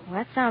musical. Well,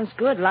 that sounds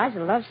good. Liza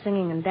loves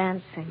singing and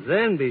dancing.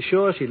 Then be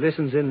sure she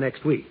listens in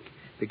next week,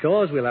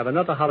 because we'll have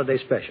another holiday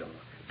special.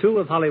 2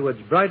 of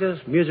Hollywood's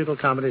brightest musical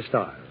comedy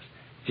stars,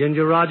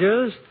 Ginger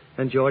Rogers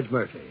and George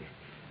Murphy.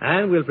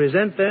 And we'll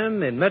present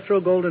them in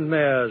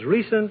Metro-Goldwyn-Mayer's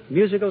recent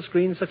musical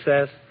screen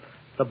success,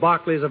 the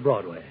Barclays of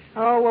Broadway.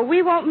 Oh, well,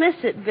 we won't miss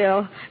it,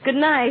 Bill. Good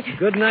night.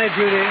 Good night,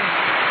 Judy.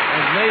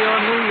 And may your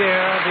new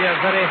year be a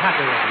very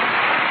happy one.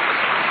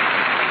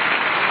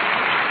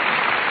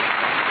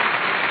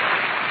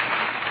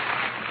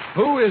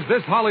 Who is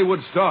this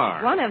Hollywood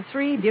star? One of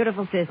 3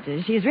 beautiful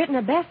sisters. She's written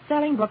a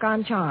best-selling book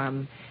on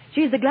charm.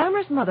 She's the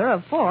glamorous mother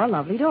of 4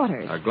 lovely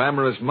daughters. A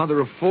glamorous mother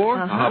of 4?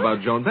 Uh-huh. How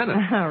about Joan Bennett?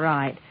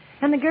 Right.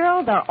 And the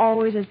girls are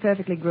always as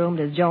perfectly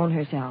groomed as Joan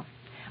herself.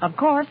 Of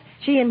course,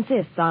 she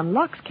insists on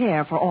Lux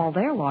care for all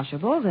their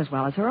washables as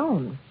well as her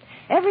own.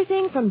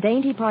 Everything from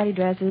dainty party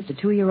dresses to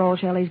 2-year-old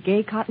Shelley's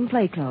gay cotton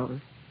play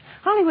clothes.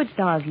 Hollywood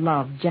stars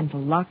love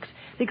gentle Lux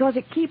because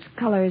it keeps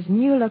colors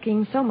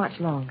new-looking so much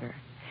longer.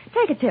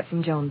 Take a tip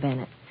from Joan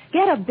Bennett.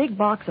 Get a big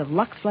box of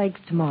Lux Flakes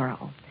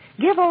tomorrow.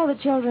 Give all the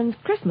children's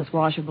Christmas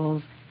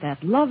washables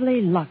that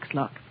lovely Lux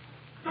look.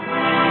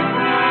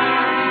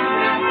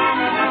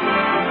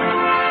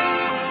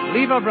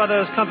 Lever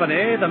Brothers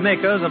Company, the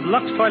makers of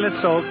Lux Toilet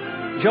Soap,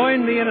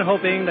 join me in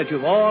hoping that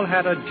you've all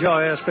had a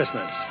joyous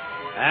Christmas.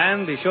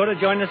 And be sure to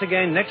join us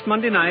again next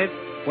Monday night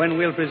when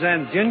we'll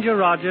present Ginger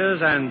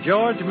Rogers and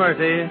George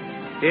Murphy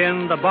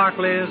in the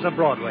Barclays of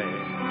Broadway.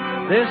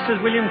 This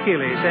is William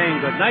Keeley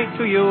saying good night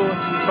to you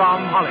from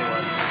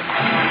Hollywood.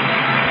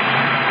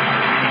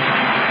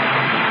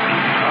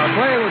 Our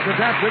play was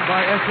adapted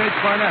by S.H.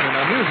 Barnett, and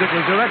our music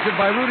was directed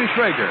by Rudy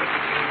Schrager.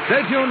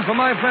 Stay tuned for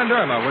My Friend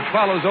Irma, which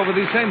follows over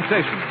these same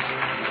stations.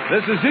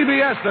 This is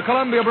CBS, the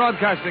Columbia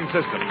Broadcasting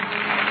System.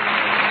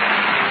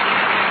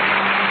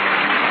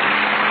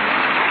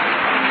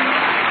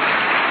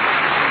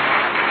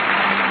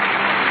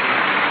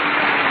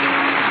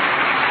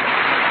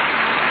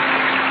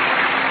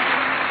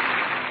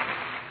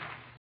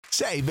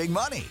 Save big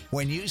money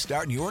when you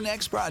start your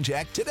next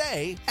project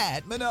today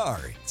at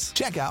Menards.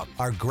 Check out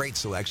our great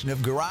selection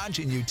of garage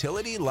and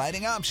utility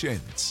lighting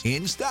options.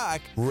 In stock,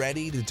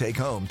 ready to take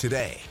home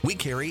today. We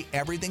carry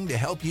everything to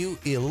help you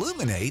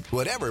illuminate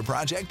whatever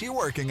project you're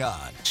working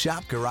on.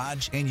 Shop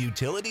garage and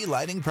utility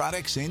lighting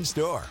products in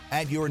store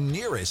at your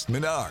nearest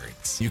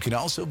Menards. You can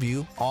also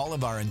view all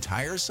of our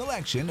entire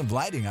selection of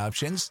lighting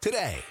options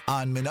today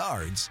on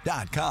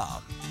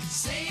Menards.com.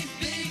 Save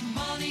big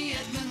money at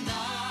Menards.